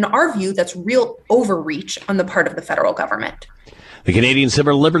 And in our view, that's real overreach on the part of the federal government. The Canadian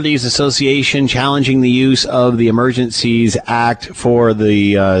Civil Liberties Association challenging the use of the Emergencies Act for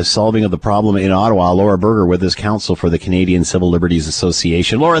the solving of the problem in Ottawa. Laura Berger with us, counsel for the Canadian Civil Liberties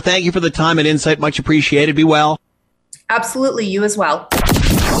Association. Laura, thank you for the time and insight. Much appreciated. Be well. Absolutely. You as well.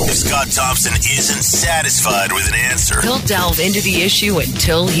 If Scott Thompson isn't satisfied with an answer, He'll delve into the issue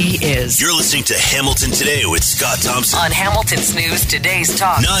until he is. you're listening to Hamilton Today with Scott Thompson On Hamilton's News Today's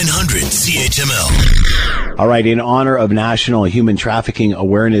Talk. 900 CHML. All right, in honor of National Human Trafficking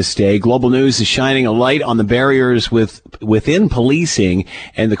Awareness Day, Global News is shining a light on the barriers within policing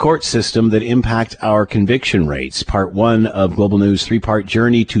and the court system that impact our conviction rates. Part 1 of Global News' 3-part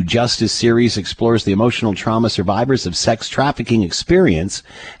Journey to Justice series explores the emotional trauma survivors of sex trafficking experience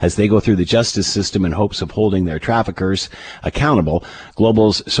as they go through the justice system in hopes of holding their traffickers accountable.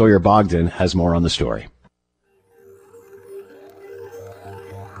 Global's Sawyer Bogdan has more on the story.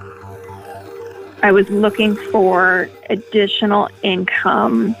 I was looking for additional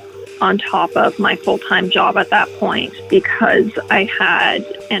income on top of my full-time job at that point because I had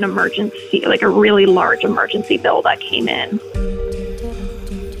an emergency, like a really large emergency bill that came in.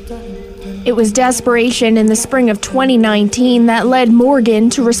 It was desperation in the spring of 2019 that led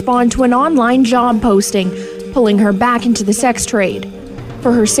Morgan to respond to an online job posting, pulling her back into the sex trade.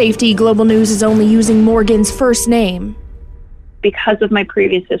 For her safety, Global News is only using Morgan's first name. Because of my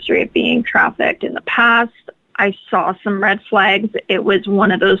previous history of being trafficked in the past, I saw some red flags. It was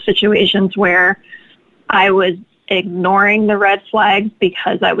one of those situations where I was ignoring the red flags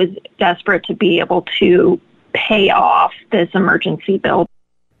because I was desperate to be able to pay off this emergency bill.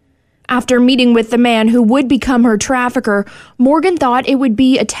 After meeting with the man who would become her trafficker, Morgan thought it would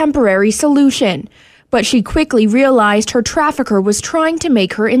be a temporary solution. But she quickly realized her trafficker was trying to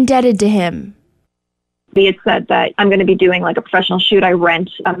make her indebted to him. He had said that I'm going to be doing like a professional shoot. I rent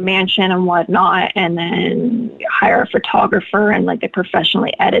a mansion and whatnot and then hire a photographer and like they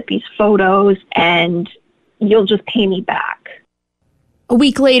professionally edit these photos and you'll just pay me back. A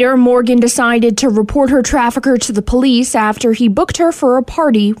week later, Morgan decided to report her trafficker to the police after he booked her for a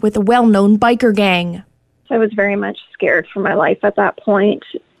party with a well-known biker gang. I was very much scared for my life at that point.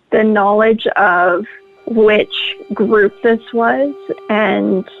 The knowledge of which group this was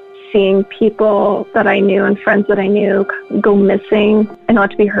and seeing people that I knew and friends that I knew go missing and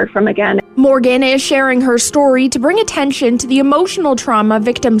not to be heard from again. Morgan is sharing her story to bring attention to the emotional trauma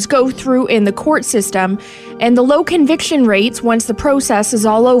victims go through in the court system and the low conviction rates once the process is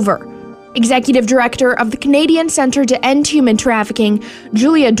all over. Executive Director of the Canadian Centre to End Human Trafficking,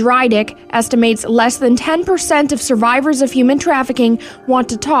 Julia Drydick, estimates less than 10% of survivors of human trafficking want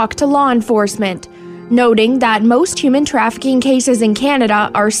to talk to law enforcement, noting that most human trafficking cases in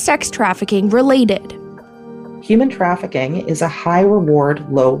Canada are sex trafficking related. Human trafficking is a high-reward,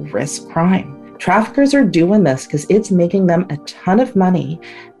 low-risk crime. Traffickers are doing this because it's making them a ton of money,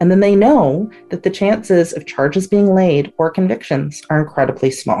 and then they know that the chances of charges being laid or convictions are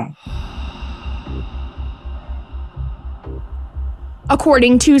incredibly small.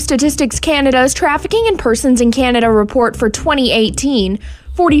 According to Statistics Canada's Trafficking in Persons in Canada report for 2018,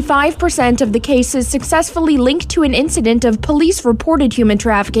 45% of the cases successfully linked to an incident of police-reported human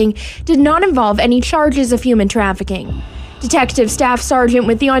trafficking did not involve any charges of human trafficking. Detective Staff Sergeant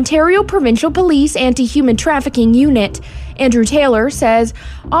with the Ontario Provincial Police Anti-Human Trafficking Unit, Andrew Taylor, says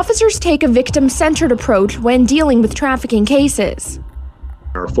officers take a victim-centered approach when dealing with trafficking cases.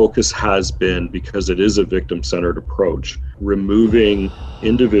 Our focus has been, because it is a victim-centered approach, removing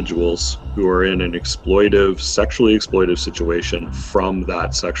individuals who are in an sexually exploitive situation from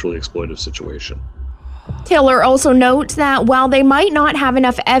that sexually exploitive situation. Taylor also notes that while they might not have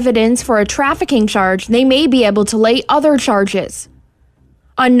enough evidence for a trafficking charge, they may be able to lay other charges.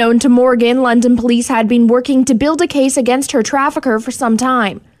 Unknown to Morgan, London police had been working to build a case against her trafficker for some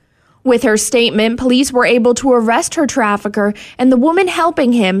time. With her statement, police were able to arrest her trafficker and the woman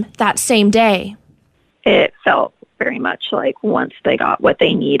helping him that same day. It felt very much like once they got what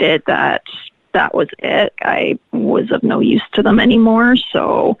they needed, that was it. I was of no use to them anymore,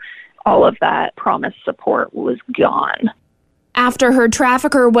 so all of that promised support was gone. After her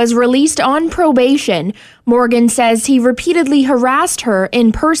trafficker was released on probation, Morgan says he repeatedly harassed her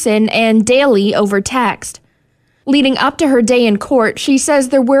in person and daily over text. Leading up to her day in court, she says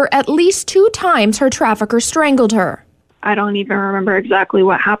there were at least 2 times her trafficker strangled her. I don't even remember exactly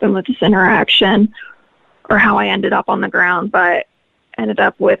what happened with this interaction or how I ended up on the ground, but ended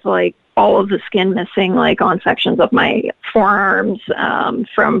up with like all of the skin missing, like on sections of my forearms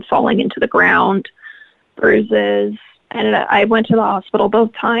from falling into the ground, bruises. And I went to the hospital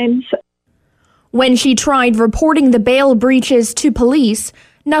both times. When she tried reporting the bail breaches to police,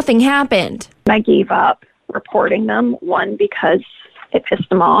 nothing happened. I gave up reporting them, 1, because it pissed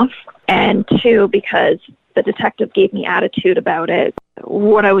them off, and 2, because the detective gave me attitude about it.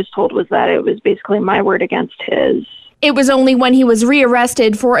 What I was told was that it was basically my word against his, It was only when he was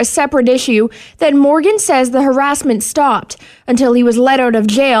rearrested for a separate issue that Morgan says the harassment stopped until he was let out of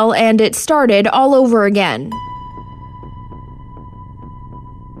jail and it started all over again.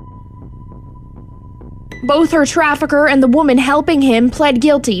 Both her trafficker and the woman helping him pled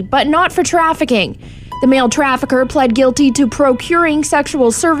guilty, but not for trafficking. The male trafficker pled guilty to procuring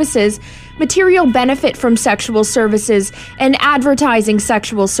sexual services, material benefit from sexual services, and advertising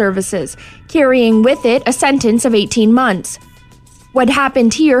sexual services, carrying with it a sentence of 18 months. What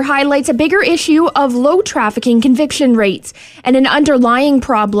happened here highlights a bigger issue of low trafficking conviction rates and an underlying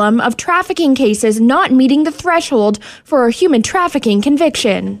problem of trafficking cases not meeting the threshold for a human trafficking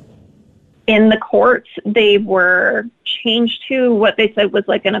conviction. In the courts, they were changed to what they said was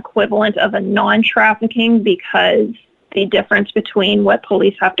like an equivalent of a non-trafficking, because the difference between what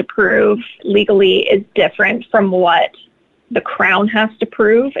police have to prove legally is different from what the Crown has to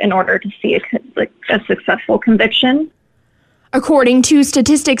prove in order to see a successful conviction. According to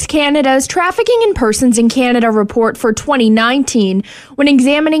Statistics Canada's Trafficking in Persons in Canada report for 2019, when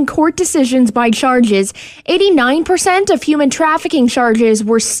examining court decisions by charges, 89% of human trafficking charges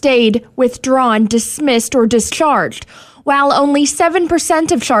were stayed, withdrawn, dismissed, or discharged, while only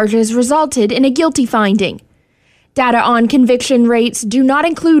 7% of charges resulted in a guilty finding. Data on conviction rates do not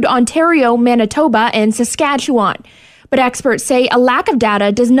include Ontario, Manitoba, and Saskatchewan, but experts say a lack of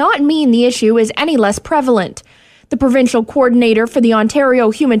data does not mean the issue is any less prevalent. The provincial coordinator for the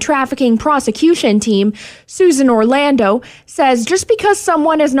Ontario Human Trafficking Prosecution Team, Susan Orlando, says just because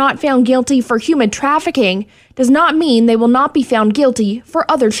someone is not found guilty for human trafficking does not mean they will not be found guilty for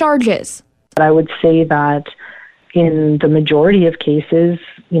other charges. I would say that in the majority of cases,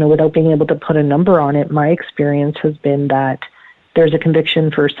 without being able to put a number on it, my experience has been that there's a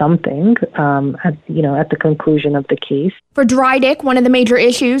conviction for something at the conclusion of the case. For Drydick, one of the major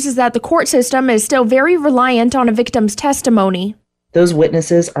issues is that the court system is still very reliant on a victim's testimony. Those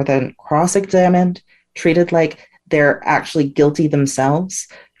witnesses are then cross-examined, treated like they're actually guilty themselves,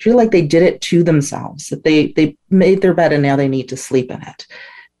 treated like they did it to themselves, that they made their bed and now they need to sleep in it.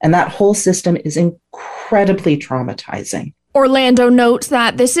 And that whole system is incredibly traumatizing. Orlando notes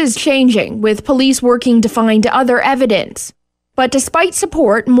that this is changing, with police working to find other evidence. But despite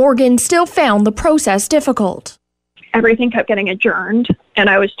support, Morgan still found the process difficult. Everything kept getting adjourned, and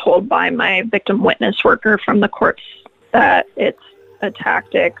I was told by my victim witness worker from the courts that it's a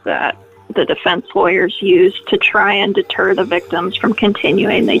tactic that the defense lawyers use to try and deter the victims from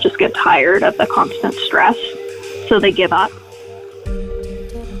continuing. They just get tired of the constant stress, so they give up.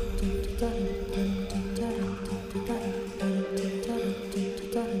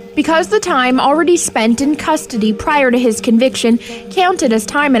 Because the time already spent in custody prior to his conviction counted as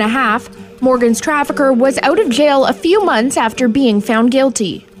time and a half, Morgan's trafficker was out of jail a few months after being found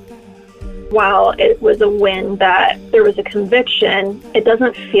guilty. While it was a win that there was a conviction, it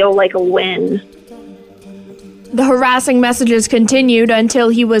doesn't feel like a win. The harassing messages continued until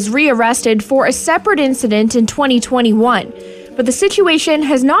he was rearrested for a separate incident in 2021, but the situation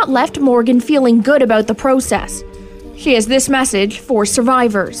has not left Morgan feeling good about the process. She has this message for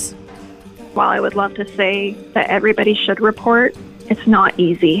survivors. While I would love to say that everybody should report, it's not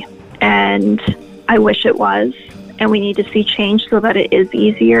easy. And I wish it was. And we need to see change so that it is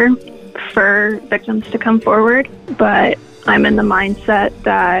easier for victims to come forward. But I'm in the mindset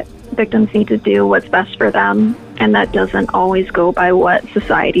that victims need to do what's best for them. And that doesn't always go by what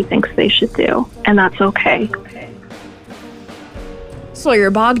society thinks they should do. And that's okay.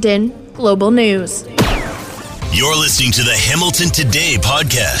 Sawyer Bogdan, Global News. You're listening to the Hamilton Today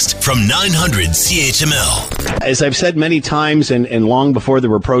podcast from 900 CHML. As I've said many times, and long before there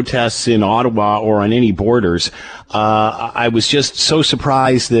were protests in Ottawa or on any borders, I was just so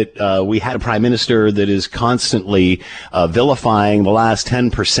surprised that we had a prime minister that is constantly vilifying the last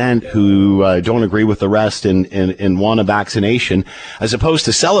 10% who don't agree with the rest and want a vaccination, as opposed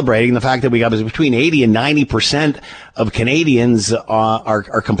to celebrating the fact that we got between 80 and 90% of Canadians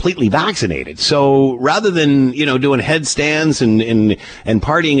are completely vaccinated. So rather than doing headstands and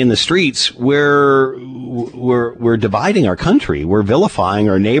partying in the streets, we're dividing our country. We're vilifying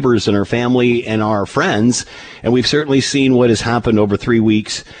our neighbors and our family and our friends, and we've certainly seen what has happened over 3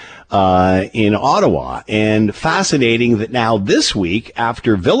 weeks in Ottawa. And fascinating that now this week,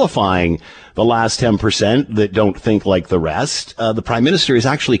 after vilifying the last 10% that don't think like the rest, the Prime Minister is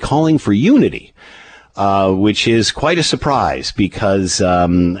actually calling for unity. which is quite a surprise because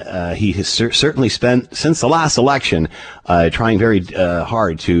he has certainly spent, since the last election, trying very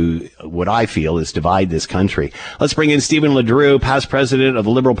hard to, what I feel, is divide this country. Let's bring in Stephen LeDrew, past president of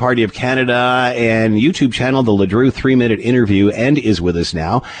the Liberal Party of Canada and YouTube channel, The LeDrew 3-Minute Interview, and is with us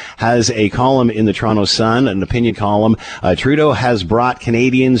now. Has a column in the Toronto Sun, an opinion column. Trudeau has brought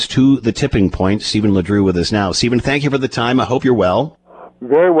Canadians to the tipping point. Stephen LeDrew with us now. Stephen, thank you for the time. I hope you're well.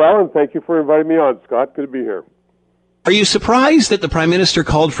 Very well, and thank you for inviting me on, Scott. Good to be here. Are you surprised that the Prime Minister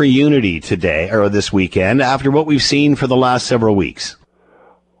called for unity today, or this weekend, after what we've seen for the last several weeks?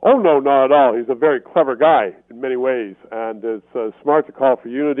 Oh, no, not at all. He's a very clever guy in many ways, and it's smart to call for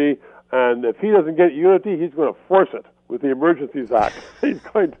unity. And if he doesn't get unity, he's going to force it with the Emergencies Act. He's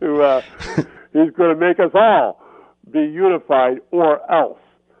going to make us all be unified, or else.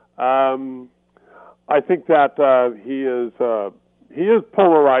 I think that he is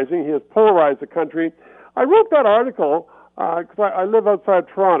polarizing. He has polarized the country. I wrote that article because I live outside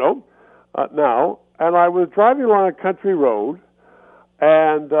Toronto now, and I was driving along a country road,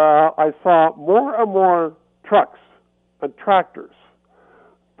 and I saw more and more trucks and tractors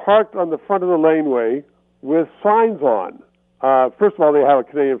parked on the front of the laneway with signs on. First of all, they have a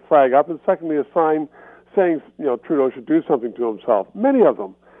Canadian flag up, and secondly, a sign saying, Trudeau should do something to himself. Many of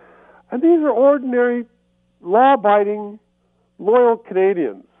them. And these are ordinary, law-abiding, loyal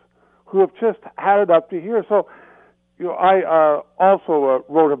Canadians who have just had it up to here. So, I also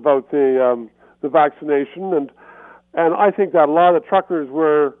wrote about the vaccination, and I think that a lot of the truckers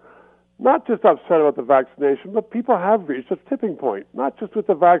were not just upset about the vaccination, but people have reached a tipping point, not just with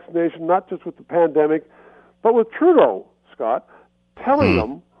the vaccination, not just with the pandemic, but with Trudeau, Scott, telling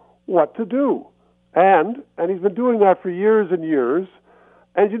them what to do. And he's been doing that for years and years,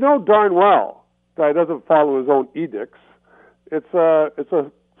 and you know darn well that he doesn't follow his own edicts. It's a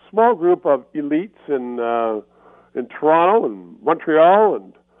small group of elites in Toronto and Montreal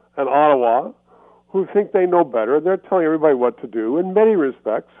and Ottawa who think they know better. They're telling everybody what to do in many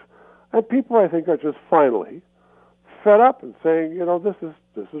respects, and people, I think, are just finally fed up and saying, this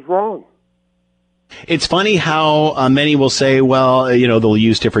is wrong. It's funny how many will say, well, they'll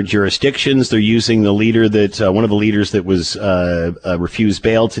use different jurisdictions. They're using the leader one of the leaders that was refused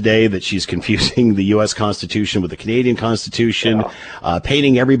bail today, that she's confusing the U.S. Constitution with the Canadian Constitution,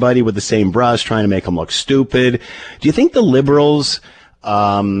 painting everybody with the same brush, trying to make them look stupid. Do you think the Liberals,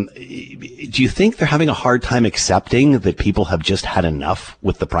 do you think they're having a hard time accepting that people have just had enough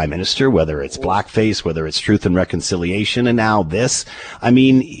with the Prime Minister, whether it's blackface, whether it's Truth and Reconciliation, and now this? I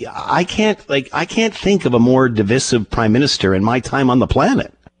mean, I can't think of a more divisive Prime Minister in my time on the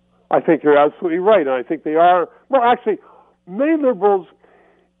planet. I think you're absolutely right, and I think they are. Well, actually, many Liberals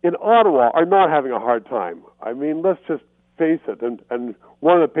in Ottawa are not having a hard time. I mean, let's just face it. And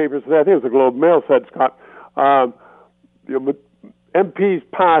one of the papers today, I think it was the Globe Mail, said, Scott, MPs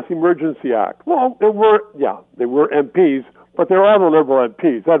pass Emergency Act. Well, they were MPs, but they were all the Liberal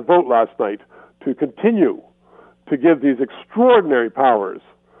MPs. That vote last night to continue to give these extraordinary powers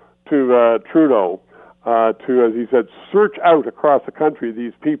to Trudeau, to, as he said, search out across the country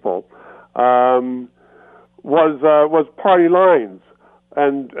these people, was party lines.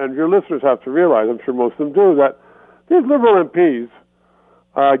 And your listeners have to realize, I'm sure most of them do, that these Liberal MPs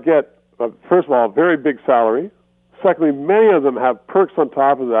get, first of all, a very big salary. Secondly, many of them have perks on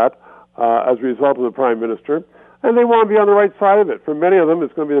top of that as a result of the Prime Minister, and they want to be on the right side of it. For many of them,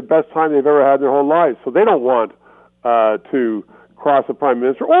 it's going to be the best time they've ever had in their whole lives, so they don't want to cross the Prime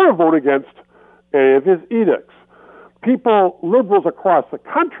Minister or vote against any of his edicts. People, Liberals across the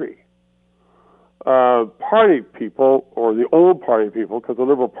country, party people, or the old party people, because the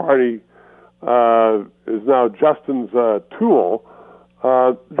Liberal Party is now Justin's tool,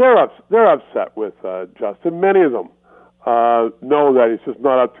 they're upset with Justin. Many of them know that he's just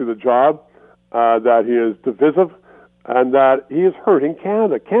not up to the job, that he is divisive, and that he is hurting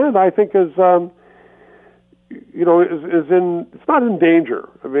Canada. Canada, I think, is it's not in danger.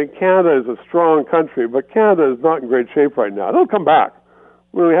 I mean, Canada is a strong country, but Canada is not in great shape right now. It'll come back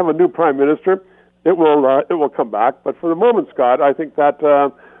when we have a new Prime Minister. It will come back. But for the moment, Scott, I think that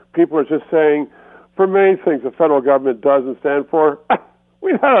people are just saying, for many things the federal government does and stand for,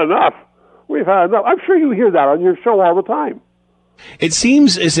 we've had enough. We've had enough. I'm sure you hear that on your show all the time. It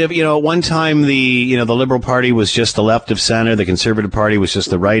seems as if, at one time the Liberal Party was just the left of center, the Conservative Party was just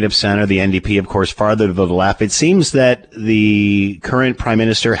the right of center, the NDP, of course, farther to the left. It seems that the current Prime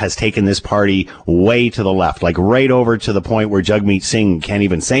Minister has taken this party way to the left, like right over to the point where Jagmeet Singh can't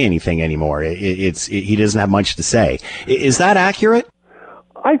even say anything anymore. He doesn't have much to say. Is that accurate?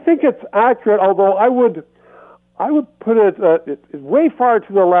 I think it's accurate, although I would put it way far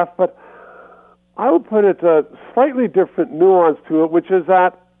to the left, but I would put it a slightly different nuance to it, which is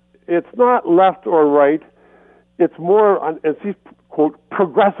that it's not left or right. It's more, as these, quote,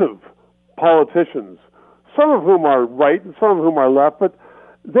 progressive politicians, some of whom are right and some of whom are left, but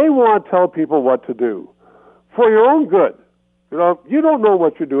they want to tell people what to do for your own good. You know, you don't know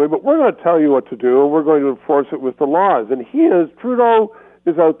what you're doing, but we're going to tell you what to do, and we're going to enforce it with the laws. And Trudeau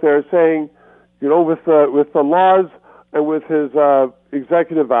is out there saying, you know, with the laws and with his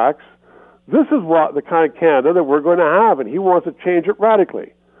executive acts, this is what the kind of Canada that we're going to have, and he wants to change it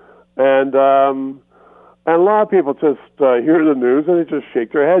radically. And a lot of people just hear the news and they just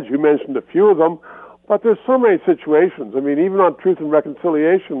shake their heads. You mentioned a few of them, but there's so many situations. I mean, even on Truth and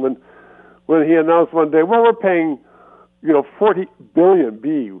Reconciliation, when he announced one day, well, we're paying, you know, $40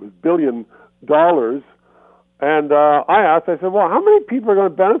 billion, and I said, well, how many people are going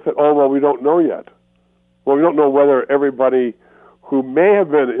to benefit? Oh, well, we don't know yet. Well, we don't know whether everybody who may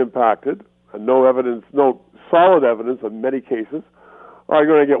have been impacted, and no solid evidence in many cases, are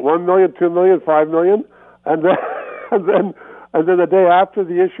going to get 1 million, 2 million, 5 million, and then the day after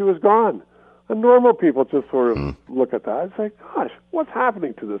the issue is gone. And normal people just sort of look at that and say, gosh, what's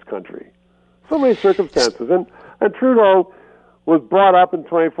happening to this country? So many circumstances. And Trudeau was brought up in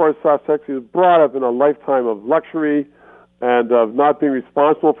 24 Sussex. He was brought up in a lifetime of luxury and of not being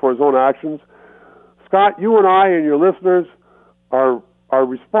responsible for his own actions. Scott, you and I and your listeners are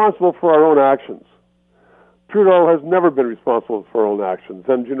responsible for our own actions. Trudeau has never been responsible for her own actions.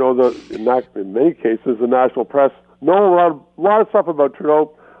 And, you know, in many cases, the national press know a lot of stuff about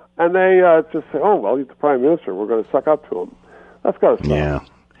Trudeau, and they just say, oh, well, he's the Prime Minister. We're going to suck up to him. That's got to stop. Yeah.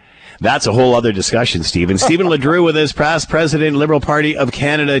 That's a whole other discussion, Stephen. Stephen LeDrew with us, past president, Liberal Party of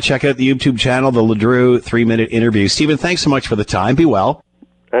Canada. Check out the YouTube channel, the LeDrew 3-minute interview. Stephen, thanks so much for the time. Be well.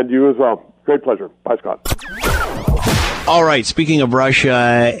 And you as well. Great pleasure. Bye, Scott. All right. Speaking of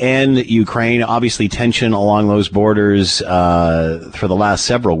Russia and Ukraine, obviously tension along those borders for the last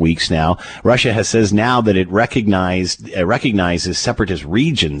several weeks now. Russia says now that it recognizes separatist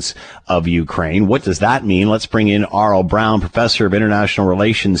regions of Ukraine. What does that mean? Let's bring in Aurel Braun, professor of international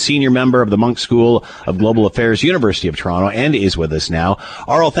relations, senior member of the Munk School of Global Affairs, University of Toronto, and is with us now.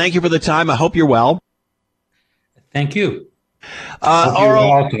 Aurel, thank you for the time. I hope you're well. Thank you.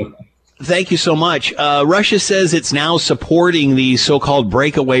 Aurel, thank you so much. Russia says it's now supporting these so-called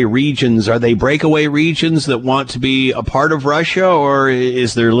breakaway regions. Are they breakaway regions that want to be a part of Russia, or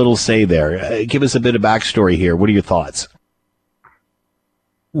is there little say there? Give us a bit of backstory here. What are your thoughts?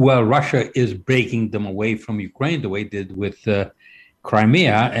 Well, Russia is breaking them away from Ukraine the way it did with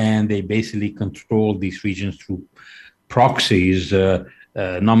Crimea, and they basically control these regions through proxies.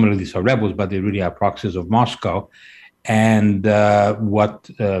 Nominally, these are rebels, but they really are proxies of Moscow. And what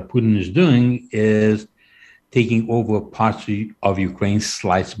Putin is doing is taking over parts of Ukraine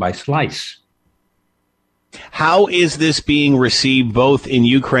slice by slice. How is this being received both in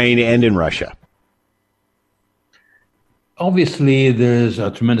Ukraine and in Russia? Obviously, there's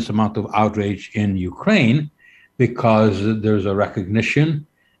a tremendous amount of outrage in Ukraine because there's a recognition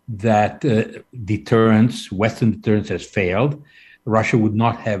that deterrence, Western deterrence, has failed. Russia would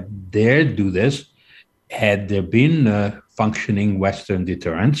not have dared do this had there been functioning Western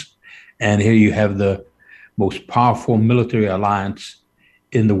deterrence. And here you have the most powerful military alliance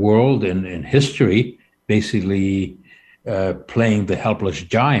in the world and in history, basically playing the helpless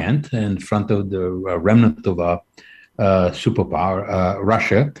giant in front of the remnant of a superpower,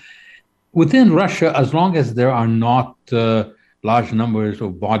 Russia. Within Russia, as long as there are not large numbers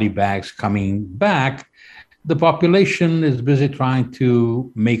of body bags coming back, the population is busy trying to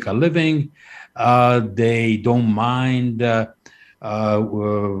make a living. They don't mind,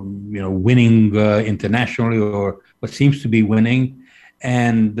 winning internationally or what seems to be winning.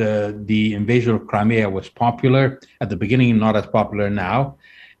 And the invasion of Crimea was popular at the beginning, not as popular now.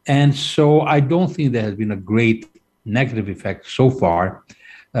 And so I don't think there has been a great negative effect so far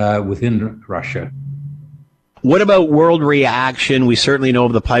within Russia. What about world reaction? We certainly know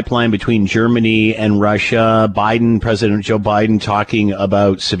of the pipeline between Germany and Russia. President Joe Biden talking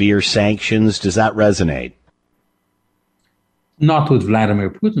about severe sanctions. Does that resonate? Not with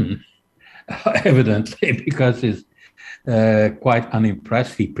Vladimir Putin, evidently, because he's quite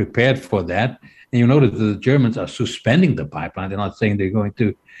unimpressed. He prepared for that. And you notice that the Germans are suspending the pipeline. They're not saying they're going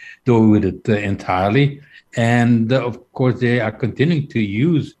to do with it entirely. And, of course, they are continuing to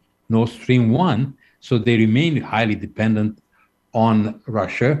use Nord Stream 1. So they remain highly dependent on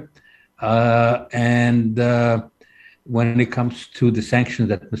Russia. And when it comes to the sanctions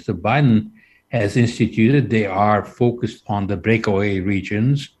that Mr. Biden has instituted, they are focused on the breakaway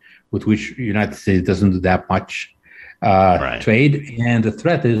regions with which the United States doesn't do that much trade. And the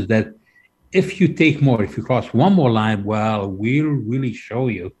threat is that if you take more, if you cross one more line, well, we'll really show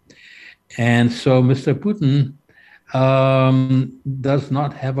you. And so Mr. Putin does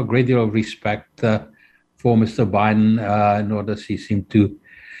not have a great deal of respect for Mr. Biden, nor does he seem to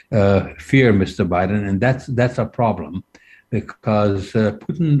fear Mr. Biden. And that's a problem, because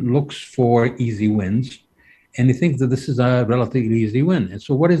Putin looks for easy wins, and he thinks that this is a relatively easy win. And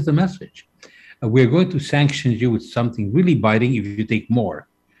so what is the message? We're going to sanction you with something really biting if you take more.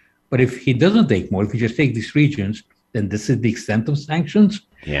 But if he doesn't take more, if you just take these regions, then this is the extent of sanctions.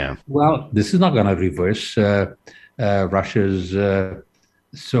 Yeah. Well, this is not going to reverse Russia's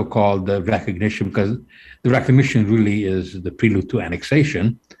so-called recognition, because the recognition really is the prelude to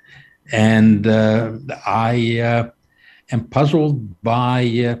annexation. And I am puzzled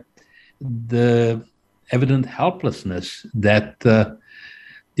by the evident helplessness that the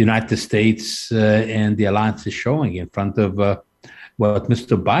United States and the alliance is showing in front of what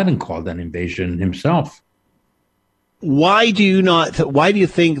Mr. Biden called an invasion himself. Why do you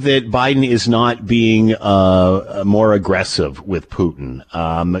think that Biden is not being more aggressive with Putin?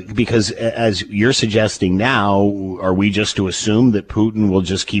 Because as you're suggesting now, are we just to assume that Putin will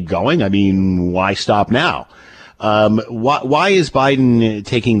just keep going? I mean, why stop now? Why is Biden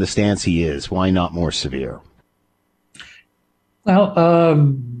taking the stance he is? Why not more severe? Well,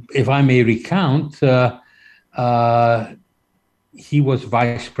 if I may recount, he was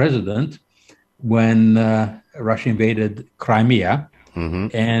vice president when Russia invaded Crimea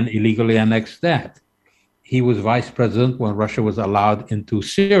and illegally annexed that. He was vice president when Russia was allowed into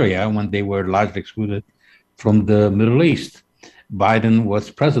Syria, when they were largely excluded from the Middle East. Biden was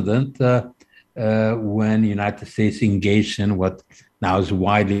president when the United States engaged in what now is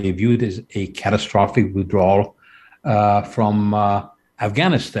widely viewed as a catastrophic withdrawal from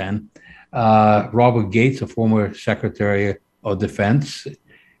Afghanistan. Robert Gates, a former Secretary of Defense,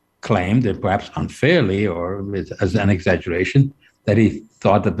 claimed, and perhaps unfairly or as an exaggeration, that he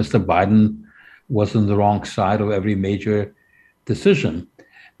thought that Mr. Biden was on the wrong side of every major decision.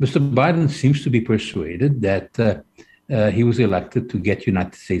 Mr. Biden seems to be persuaded that he was elected to get the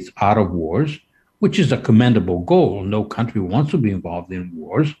United States out of wars, which is a commendable goal. No country wants to be involved in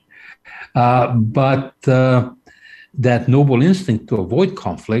wars. But that noble instinct to avoid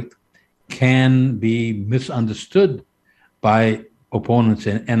conflict can be misunderstood by opponents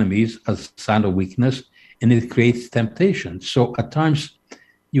and enemies as a sign of weakness, and it creates temptation. So at times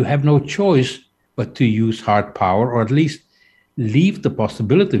you have no choice but to use hard power, or at least leave the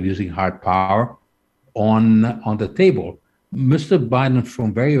possibility of using hard power on the table. Mr. Biden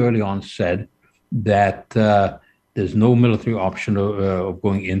from very early on said that there's no military option of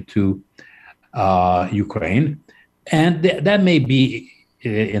going into Ukraine. And that may be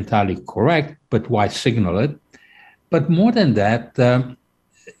entirely correct, but why signal it? But more than that,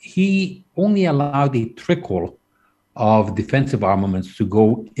 he only allowed a trickle of defensive armaments to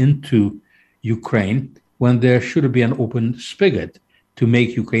go into Ukraine when there should have been an open spigot to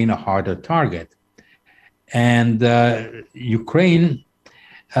make Ukraine a harder target. And Ukraine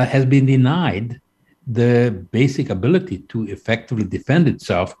has been denied the basic ability to effectively defend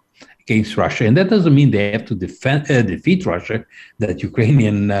itself against Russia. And that doesn't mean they have to defeat Russia, that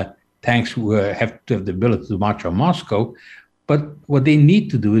Ukrainian tanks have to have the ability to march on Moscow. But what they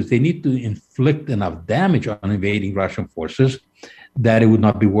need to do is they need to inflict enough damage on invading Russian forces that it would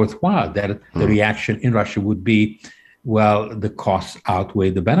not be worthwhile, that the reaction in Russia would be, well, the costs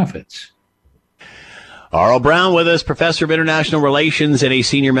outweigh the benefits. Aurel Braun with us, professor of international relations and a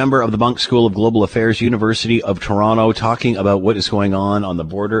senior member of the Munk School of Global Affairs, University of Toronto, talking about what is going on the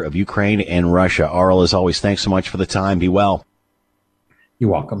border of Ukraine and Russia. Aurel, as always, thanks so much for the time. Be well. You're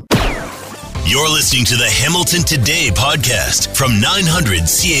welcome. You're listening to the Hamilton Today podcast from 900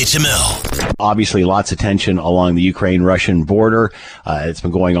 CHML. Obviously, lots of tension along the Ukraine-Russian border. It's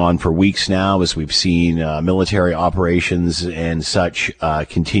been going on for weeks now as we've seen military operations and such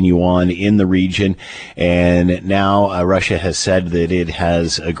continue on in the region. And now Russia has said that it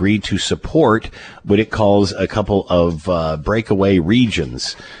has agreed to support what it calls a couple of breakaway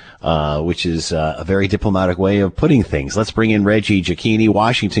regions. Which is a very diplomatic way of putting things. Let's bring in Reggie Giacchini,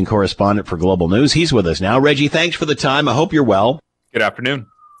 Washington correspondent for Global News. He's with us now. Reggie, thanks for the time. I hope you're well. Good afternoon.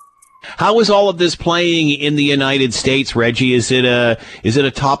 How is all of this playing in the United States, Reggie? Is it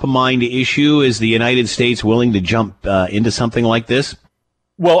a top of mind issue? Is the United States willing to jump into something like this?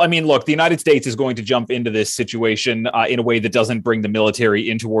 Well, I mean, look, the United States is going to jump into this situation in a way that doesn't bring the military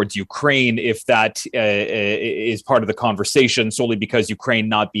in towards Ukraine if that is part of the conversation, solely because Ukraine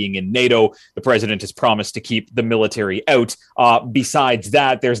not being in NATO, the president has promised to keep the military out. Besides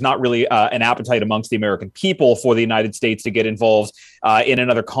that, there's not really an appetite amongst the American people for the United States to get involved in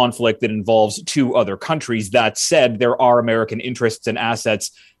another conflict that involves two other countries. That said, there are American interests and assets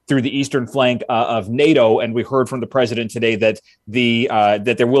through the eastern flank of NATO, and we heard from the president today that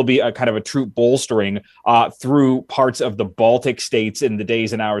that there will be a kind of a troop bolstering through parts of the Baltic states in the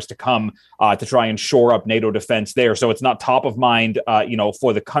days and hours to come to try and shore up NATO defense there. So it's not top of mind,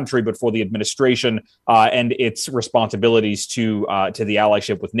 for the country, but for the administration and its responsibilities to the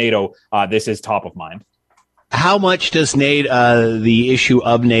allyship with NATO. This is top of mind. How much does NATO, the issue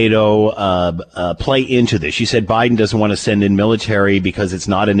of NATO, play into this? You said Biden doesn't want to send in military because it's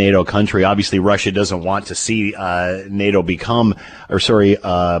not a NATO country. Obviously, Russia doesn't want to see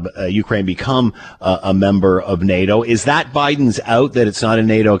Ukraine become a member of NATO. Is that Biden's out, that it's not a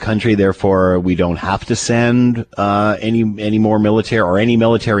NATO country, therefore we don't have to send any more military, or any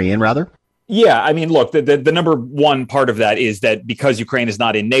military in, rather? Yeah, I mean, look, the number one part of that is that because Ukraine is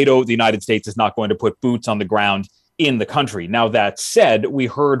not in NATO, the United States is not going to put boots on the ground in the country. Now, that said, we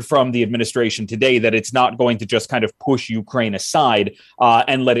heard from the administration today that it's not going to just kind of push Ukraine aside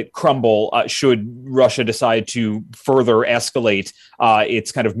and let it crumble should Russia decide to further escalate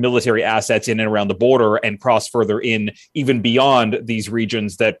its kind of military assets in and around the border and cross further in, even beyond these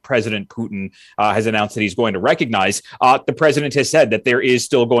regions that President Putin has announced that he's going to recognize. The president has said that there is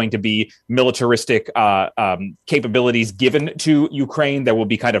still going to be militaristic capabilities given to Ukraine. There will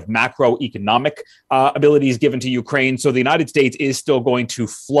be kind of macroeconomic abilities given to Ukraine. So the United States is still going to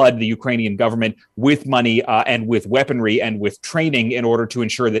flood the Ukrainian government with money and with weaponry and with training in order to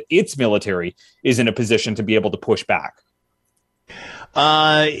ensure that its military is in a position to be able to push back.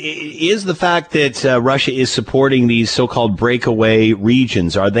 Is the fact that Russia is supporting these so-called breakaway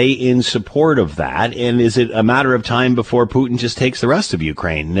regions, are they in support of that? And is it a matter of time before Putin just takes the rest of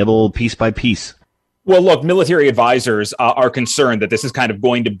Ukraine, nibble piece by piece? Well, look, military advisors are concerned that this is kind of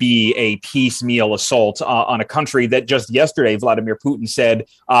going to be a piecemeal assault on a country that just yesterday Vladimir Putin said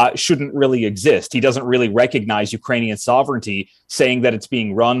shouldn't really exist. He doesn't really recognize Ukrainian sovereignty, saying that it's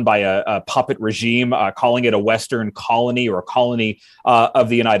being run by a puppet regime, calling it a Western colony or a colony of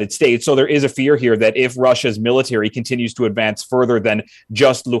the United States. So there is a fear here that if Russia's military continues to advance further than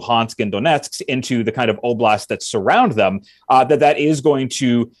just Luhansk and Donetsk into the kind of oblasts that surround them, that is going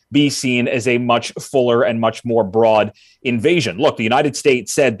to be seen as a much fuller and much more broad invasion. Look, the United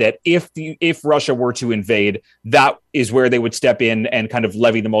States said that if Russia were to invade, that is where they would step in and kind of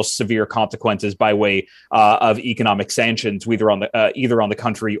levy the most severe consequences by way of economic sanctions, either on the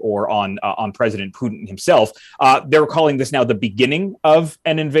country or on President Putin himself. They're calling this now the beginning of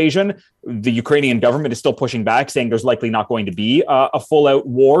an invasion. The Ukrainian government is still pushing back, saying there's likely not going to be a full-out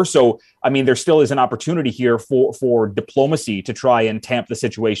war. So, I mean, there still is an opportunity here for diplomacy to try and tamp the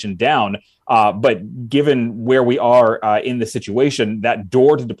situation down. But given where we are in the situation, that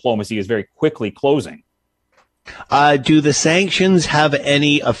door to diplomacy is very quickly closing. Do the sanctions have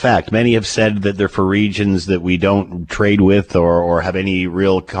any effect? Many have said that they're for regions that we don't trade with or have any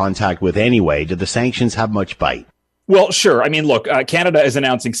real contact with anyway. Do the sanctions have much bite? Well, sure. I mean, look, Canada is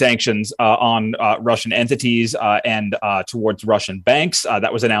announcing sanctions on Russian entities and towards Russian banks.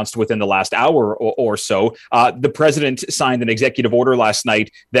 That was announced within the last hour or so. The president signed an executive order last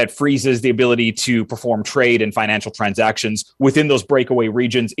night that freezes the ability to perform trade and financial transactions within those breakaway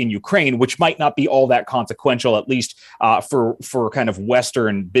regions in Ukraine, which might not be all that consequential, at least for kind of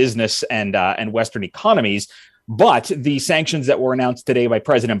Western business and Western economies. But the sanctions that were announced today by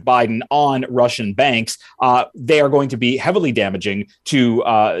President Biden on Russian banks, they are going to be heavily damaging to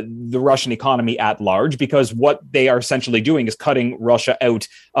the Russian economy at large, because what they are essentially doing is cutting Russia out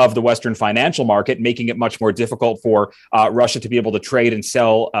of the Western financial market, making it much more difficult for Russia to be able to trade and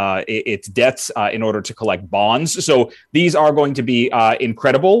sell its debts in order to collect bonds. So these are going to be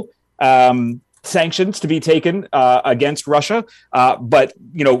incredible sanctions to be taken against Russia, but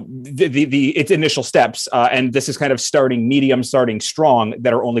its initial steps, and this is kind of starting medium, starting strong,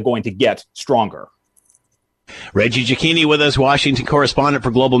 that are only going to get stronger. Reggie Cecchini with us, Washington correspondent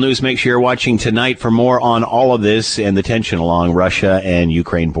for Global News. Make sure you're watching tonight for more on all of this and the tension along Russia and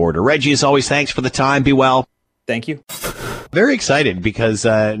Ukraine border. Reggie, as always, thanks for the time. Be well. Thank you. Very excited because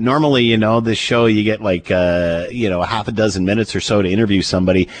normally, this show you get like, a half a dozen minutes or so to interview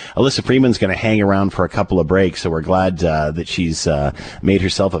somebody. Alyssa Freeman's going to hang around for a couple of breaks, so we're glad that she's made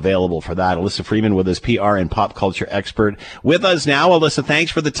herself available for that. Alyssa Freeman with us, PR and pop culture expert, with us now. Alyssa, thanks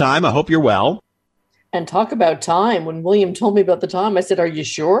for the time. I hope you're well. And talk about time. When William told me about the time, I said, "Are you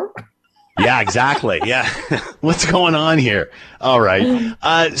sure?" Yeah, exactly. Yeah. What's going on here? All right.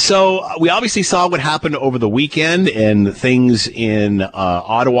 So we obviously saw what happened over the weekend, and things in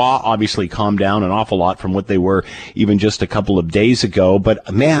Ottawa obviously calmed down an awful lot from what they were even just a couple of days ago.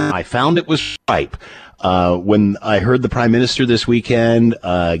 But man, I found it was ripe. When I heard the Prime Minister this weekend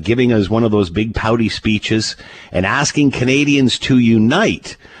giving us one of those big pouty speeches and asking Canadians to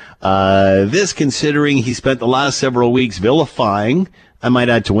unite. This considering he spent the last several weeks vilifying, I might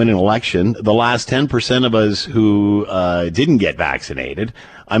add to win an election, the last 10% of us who didn't get vaccinated.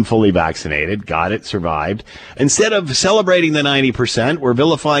 I'm fully vaccinated, got it, survived. Instead of celebrating the 90%, we're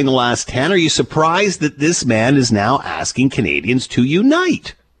vilifying the last 10. Are you surprised that this man is now asking Canadians to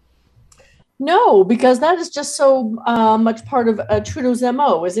unite? No, because that is just so much part of Trudeau's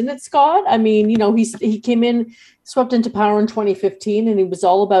MO, isn't it, Scott? I mean, he came in, swept into power in 2015, and he was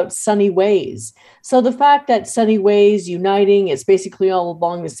all about sunny ways. So the fact that sunny ways, uniting, is basically all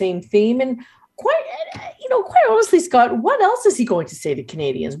along the same theme. And quite honestly, Scott, what else is he going to say to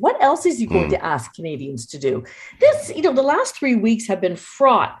Canadians? What else is he going to ask Canadians to do? The last 3 weeks have been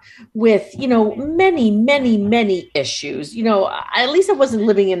fraught with, many, many, many issues. At least I wasn't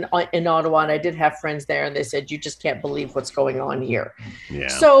living in Ottawa, and I did have friends there, and they said, you just can't believe what's going on here. Yeah.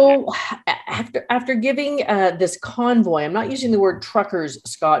 So after giving this convoy, I'm not using the word truckers,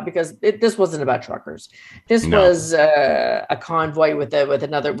 Scott, because this wasn't about truckers. This was a convoy with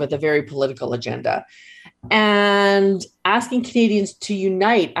a very political agenda. And asking Canadians to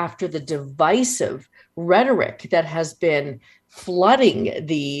unite after the divisive rhetoric that has been flooding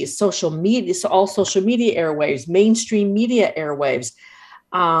the social media, all social media airwaves, mainstream media airwaves.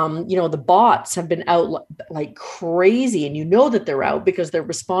 The bots have been out like crazy, and that they're out because they're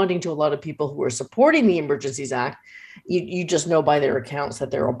responding to a lot of people who are supporting the Emergencies Act. You just know by their accounts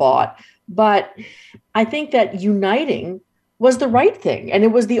that they're a bot. But I think that uniting was the right thing. And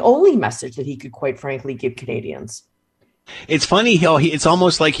it was the only message that he could, quite frankly, give Canadians. It's funny how it's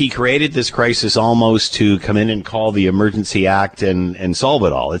almost like he created this crisis almost to come in and call the Emergency Act and solve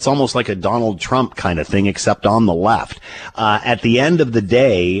it all. It's almost like a Donald Trump kind of thing, except on the left. At the end of the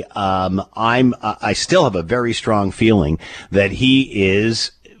day, I still have a very strong feeling that he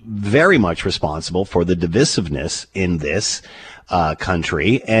is very much responsible for the divisiveness in this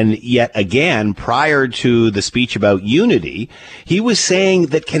country. And yet again, prior to the speech about unity, he was saying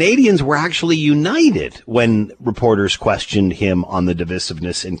that Canadians were actually united when reporters questioned him on the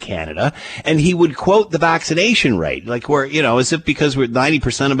divisiveness in Canada. And he would quote the vaccination rate, like as if because we're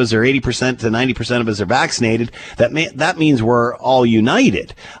 90% of us or 80% to 90% of us are vaccinated, that means we're all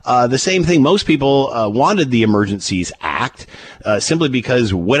united. The same thing, most people wanted the Emergencies Act simply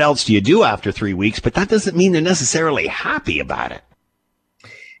because what else do you do after 3 weeks? But that doesn't mean they're necessarily happy about it.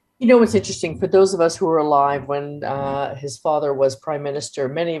 What's interesting, for those of us who were alive when his father was prime minister,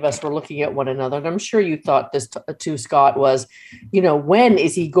 many of us were looking at one another. And I'm sure you thought this too, Scott, was, when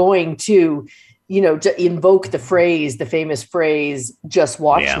is he going to, to invoke the famous phrase, just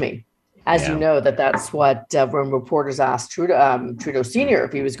watch me? As you know, that's what when reporters asked Trudeau Sr.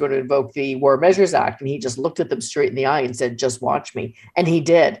 if he was going to invoke the War Measures Act, and he just looked at them straight in the eye and said, just watch me. And he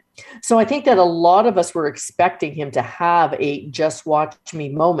did. So I think that a lot of us were expecting him to have a just watch me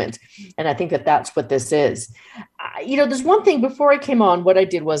moment. And I think that that's what this is. There's one thing before I came on, what I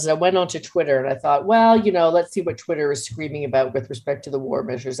did was I went onto Twitter and I thought, well, let's see what Twitter is screaming about with respect to the War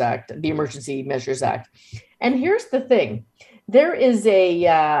Measures Act, the Emergency Measures Act. And here's the thing. There is a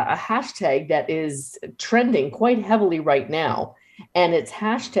hashtag that is trending quite heavily right now, and it's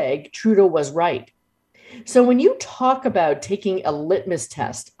hashtag Trudeau was right. So when you talk about taking a litmus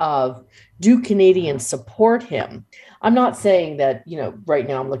test of do Canadians support him, I'm not saying that, right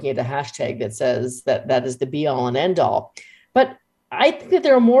now I'm looking at a hashtag that says that is the be all and end all, but I think that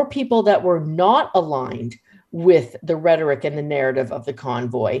there are more people that were not aligned with the rhetoric and the narrative of the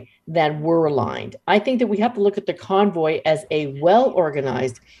convoy than were aligned. I think that we have to look at the convoy as a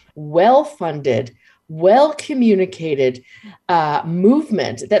well-organized, well-funded, well-communicated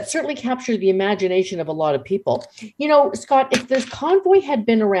movement that certainly captured the imagination of a lot of people. Scott, if this convoy had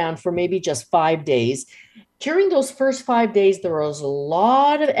been around for maybe just 5 days, during those first 5 days, there was a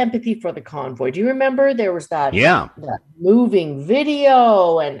lot of empathy for the convoy. Do you remember there was that moving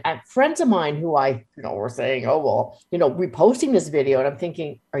video and friends of mine who were saying, reposting this video. And I'm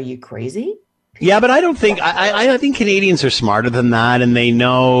thinking, are you crazy? Yeah, but I don't think I think Canadians are smarter than that, and they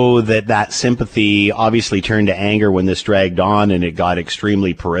know that sympathy obviously turned to anger when this dragged on and it got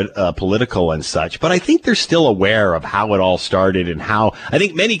extremely political and such. But I think they're still aware of how it all started and how I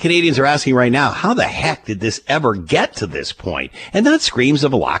think many Canadians are asking right now, how the heck did this ever get to this point? And that screams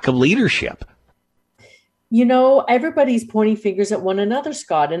of a lack of leadership. Everybody's pointing fingers at one another,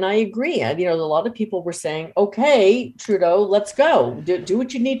 Scott, and I agree. And, a lot of people were saying, okay, Trudeau, let's go. Do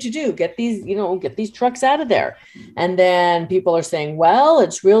what you need to do. Get these trucks out of there. And then people are saying, well,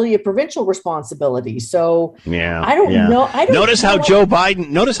 it's really a provincial responsibility. So I don't know. Notice how Joe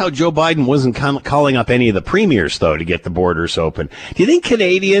Biden wasn't calling up any of the premiers, though, to get the borders open. Do you think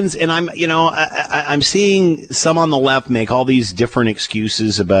Canadians, and I'm seeing some on the left make all these different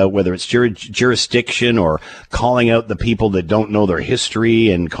excuses about whether it's jurisdiction or calling out the people that don't know their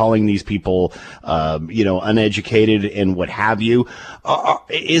history and calling these people, uneducated and what have you.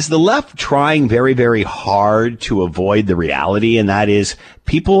 Is the left trying very, very hard to avoid the reality? And that is,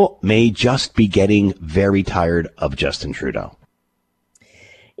 people may just be getting very tired of Justin Trudeau.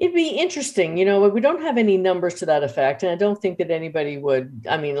 It'd be interesting. We don't have any numbers to that effect. And I don't think that anybody would,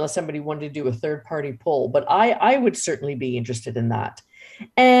 unless somebody wanted to do a third party poll, but I would certainly be interested in that.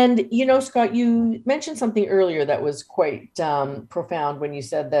 And, Scott, you mentioned something earlier that was quite profound when you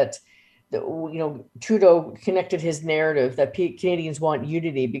said that, Trudeau connected his narrative that Canadians want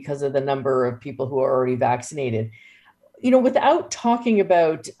unity because of the number of people who are already vaccinated. Without talking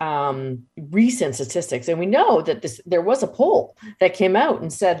about recent statistics, and we know that there was a poll that came out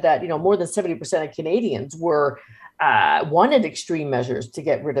and said that, more than 70% of Canadians wanted extreme measures to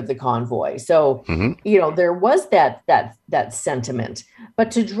get rid of the convoy. So, there was that sentiment.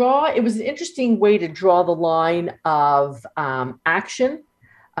 But it was an interesting way to draw the line of action,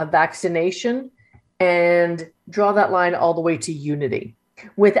 of vaccination, and draw that line all the way to unity,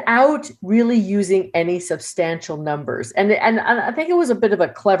 without really using any substantial numbers. And I think it was a bit of a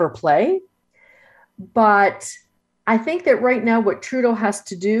clever play, but I think that right now what Trudeau has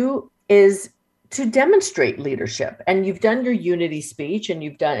to do is to demonstrate leadership. And you've done your unity speech and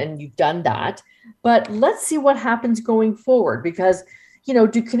you've done that, but let's see what happens going forward, because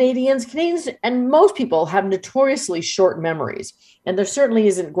do Canadians and most people have notoriously short memories, and there certainly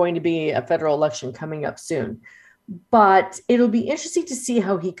isn't going to be a federal election coming up soon. But it'll be interesting to see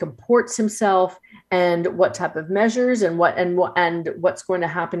how he comports himself and what type of measures and what's going to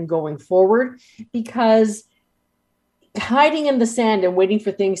happen going forward, because hiding in the sand and waiting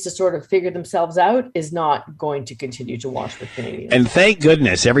for things to sort of figure themselves out is not going to continue to wash with Canadians. And thank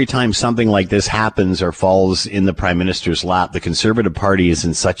goodness, every time something like this happens or falls in the Prime Minister's lap, the Conservative Party is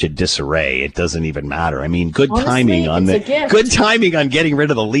in such a disarray. It doesn't even matter. Good timing on getting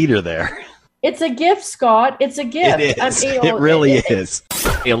rid of the leader there. It's a gift, Scott. It's a gift. It is. It really is.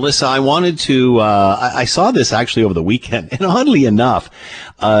 Hey, Alyssa, I wanted to, I saw this actually over the weekend, and oddly enough,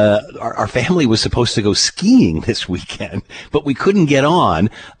 our family was supposed to go skiing this weekend, but we couldn't get on,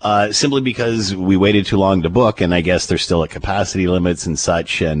 simply because we waited too long to book, and I guess there's still at capacity limits and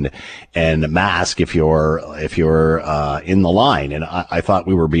such, and mask if you're in the line. And I thought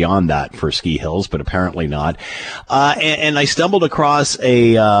we were beyond that for ski hills, but apparently not. And I stumbled across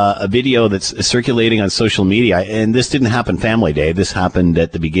a video that's circulating on social media, and this didn't happen Family Day. This happened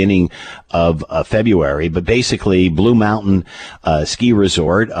at the beginning of February, but basically Blue Mountain Ski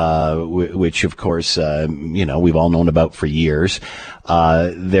Resort, which of course, we've all known about for years.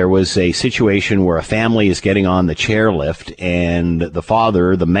 There was a situation where a family is getting on the chairlift, and the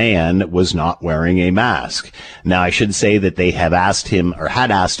father, the man, was not wearing a mask. Now, I should say that they had asked him,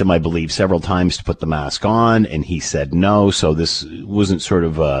 I believe, several times to put the mask on, and he said no. So this wasn't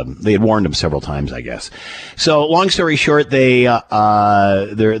they had warned him several times, I guess. So long story short, the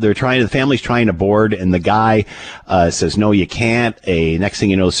family's trying to board, and the guy says, no, you can't. Next thing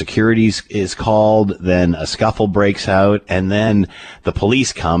you know, security is called, then a scuffle breaks out, and then the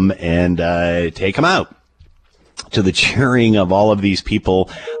police come and take him out, to the cheering of all of these people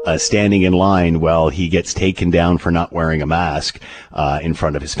standing in line while he gets taken down for not wearing a mask in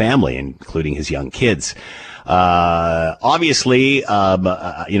front of his family, including his young kids. Obviously,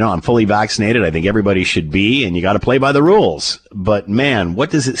 I'm fully vaccinated. I think everybody should be, and you got to play by the rules. But man,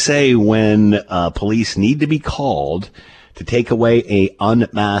 what does it say when police need to be called to take away a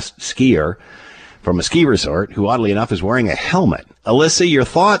unmasked skier from a ski resort who, oddly enough, is wearing a helmet? Alyssa, your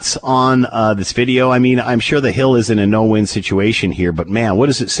thoughts on this video? I'm sure the Hill is in a no-win situation here, but man, what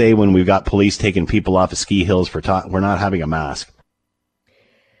does it say when we've got police taking people off of ski hills for we're not having a mask?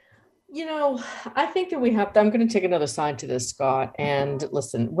 I think that we have to, I'm going to take another side to this, Scott. And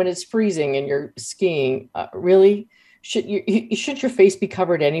listen, when it's freezing and you're skiing, really, should your face be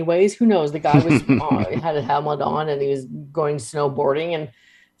covered anyways? Who knows? The guy was had a helmet on and he was going snowboarding, and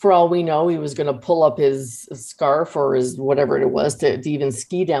for all we know, he was going to pull up his scarf or his whatever it was to even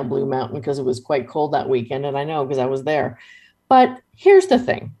ski down Blue Mountain, because it was quite cold that weekend. And I know, because I was there. But here's the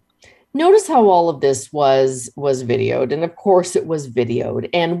thing. Notice how all of this was videoed, and of course it was videoed.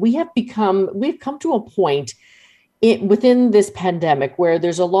 And we've come to a point within this pandemic where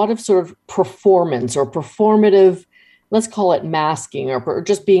there's a lot of sort of performance or performative, let's call it masking or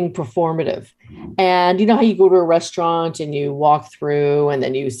just being performative. And you know how you go to a restaurant and you walk through and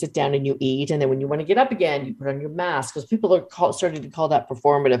then you sit down and you eat. And then when you want to get up again, you put on your mask, because people are starting to call that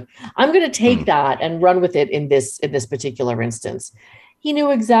performative. I'm going to take that and run with it in this particular instance. He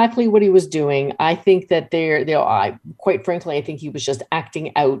knew exactly what he was doing. I think that quite frankly, I think he was just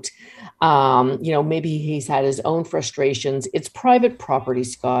acting out. Maybe he's had his own frustrations. It's private property,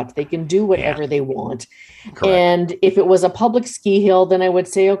 Scott. They can do whatever they want. Correct. And if it was a public ski hill, then I would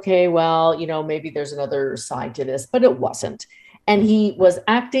say, okay, well, maybe there's another side to this, but it wasn't. And he was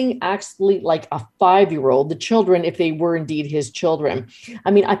acting actually like a 5-year-old, the children, if they were indeed his children.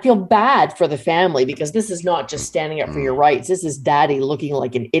 I mean, I feel bad for the family, because this is not just standing up for your rights. This is daddy looking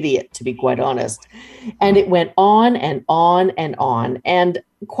like an idiot, to be quite honest. And it went on and on and on. And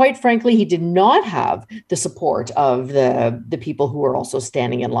quite frankly, he did not have the support of the people who were also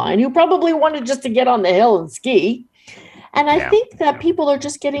standing in line, who probably wanted just to get on the hill and ski. And I think that people are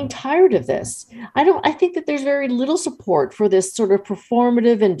just getting tired of this. I think that there's very little support for this sort of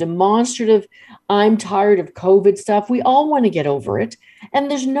performative and demonstrative, I'm tired of COVID stuff. We all want to get over it. And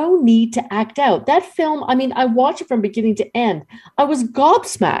there's no need to act out. That film, I mean, I watched it from beginning to end. I was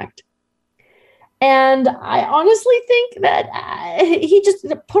gobsmacked. And I honestly think that he just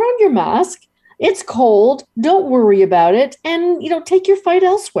put on your mask. It's cold. Don't worry about it. And, take your fight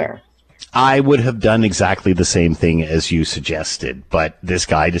elsewhere. I would have done exactly the same thing as you suggested, but this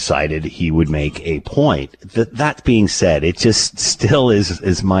guy decided he would make a point. That being said, it just still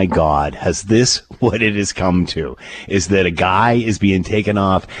is my God, has this what it has come to? Is that a guy is being taken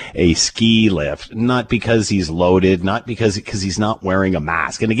off a ski lift, not because he's loaded, not because he's not wearing a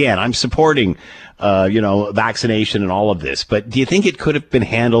mask. And again, I'm supporting vaccination and all of this. But do you think it could have been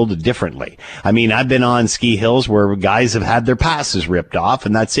handled differently? I mean, I've been on ski hills where guys have had their passes ripped off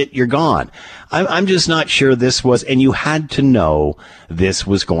and that's it, you're gone. I'm just not sure this was, and you had to know this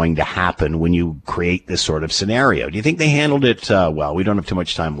was going to happen when you create this sort of scenario. Do you think they handled it well? We don't have too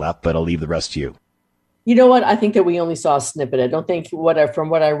much time left, but I'll leave the rest to you. You know what? I think that we only saw a snippet. I don't think from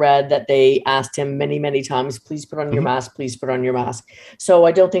what I read that they asked him many, many times, please put on your mask, please put on your mask. So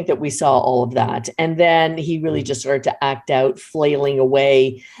I don't think that we saw all of that. And then he really just started to act out, flailing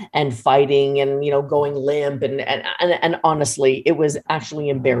away and fighting and, going limp. And honestly, it was actually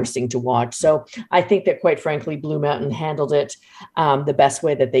embarrassing to watch. So I think that quite frankly, Blue Mountain handled it the best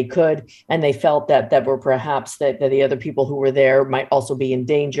way that they could. And they felt that were perhaps that the other people who were there might also be in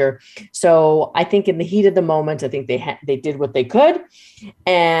danger. So I think in the heat of the moment, I think they did what they could,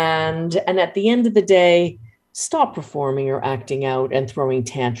 and at the end of the day, stop performing or acting out and throwing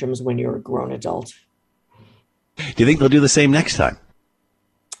tantrums when you're a grown adult. Do you think they'll do the same next time?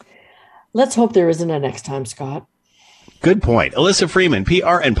 Let's hope there isn't a next time, Scott. Good point. Alyssa Freeman,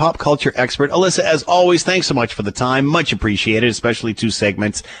 PR and pop culture expert. Alyssa, as always, thanks so much for the time. Much appreciated, especially 2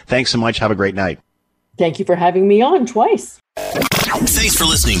 segments. Thanks so much. Have a great night. Thank you for having me on twice. Thanks for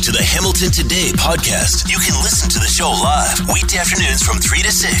listening to the Hamilton Today podcast. You can listen to the show live weekday afternoons from 3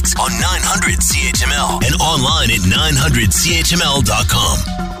 to 6 on 900 CHML and online at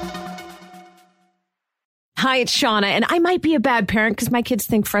 900CHML.com. Hi, it's Shauna, and I might be a bad parent because my kids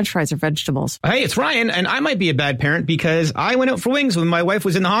think French fries are vegetables. Hey, it's Ryan, and I might be a bad parent because I went out for wings when my wife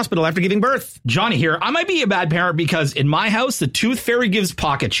was in the hospital after giving birth. Johnny here. I might be a bad parent because in my house, the tooth fairy gives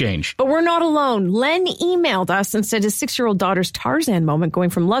pocket change. But we're not alone. Len emailed us and said his 6-year-old daughter's Tarzan moment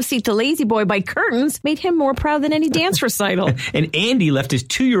going from love seat to lazy boy by curtains made him more proud than any dance recital. And Andy left his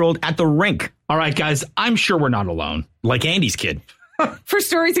 2-year-old at the rink. All right, guys, I'm sure we're not alone. Like Andy's kid. For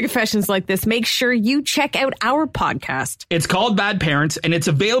stories and confessions like this, make sure you check out our podcast. It's called Bad Parents, and it's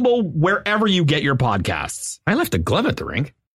available wherever you get your podcasts. I left a glove at the rink.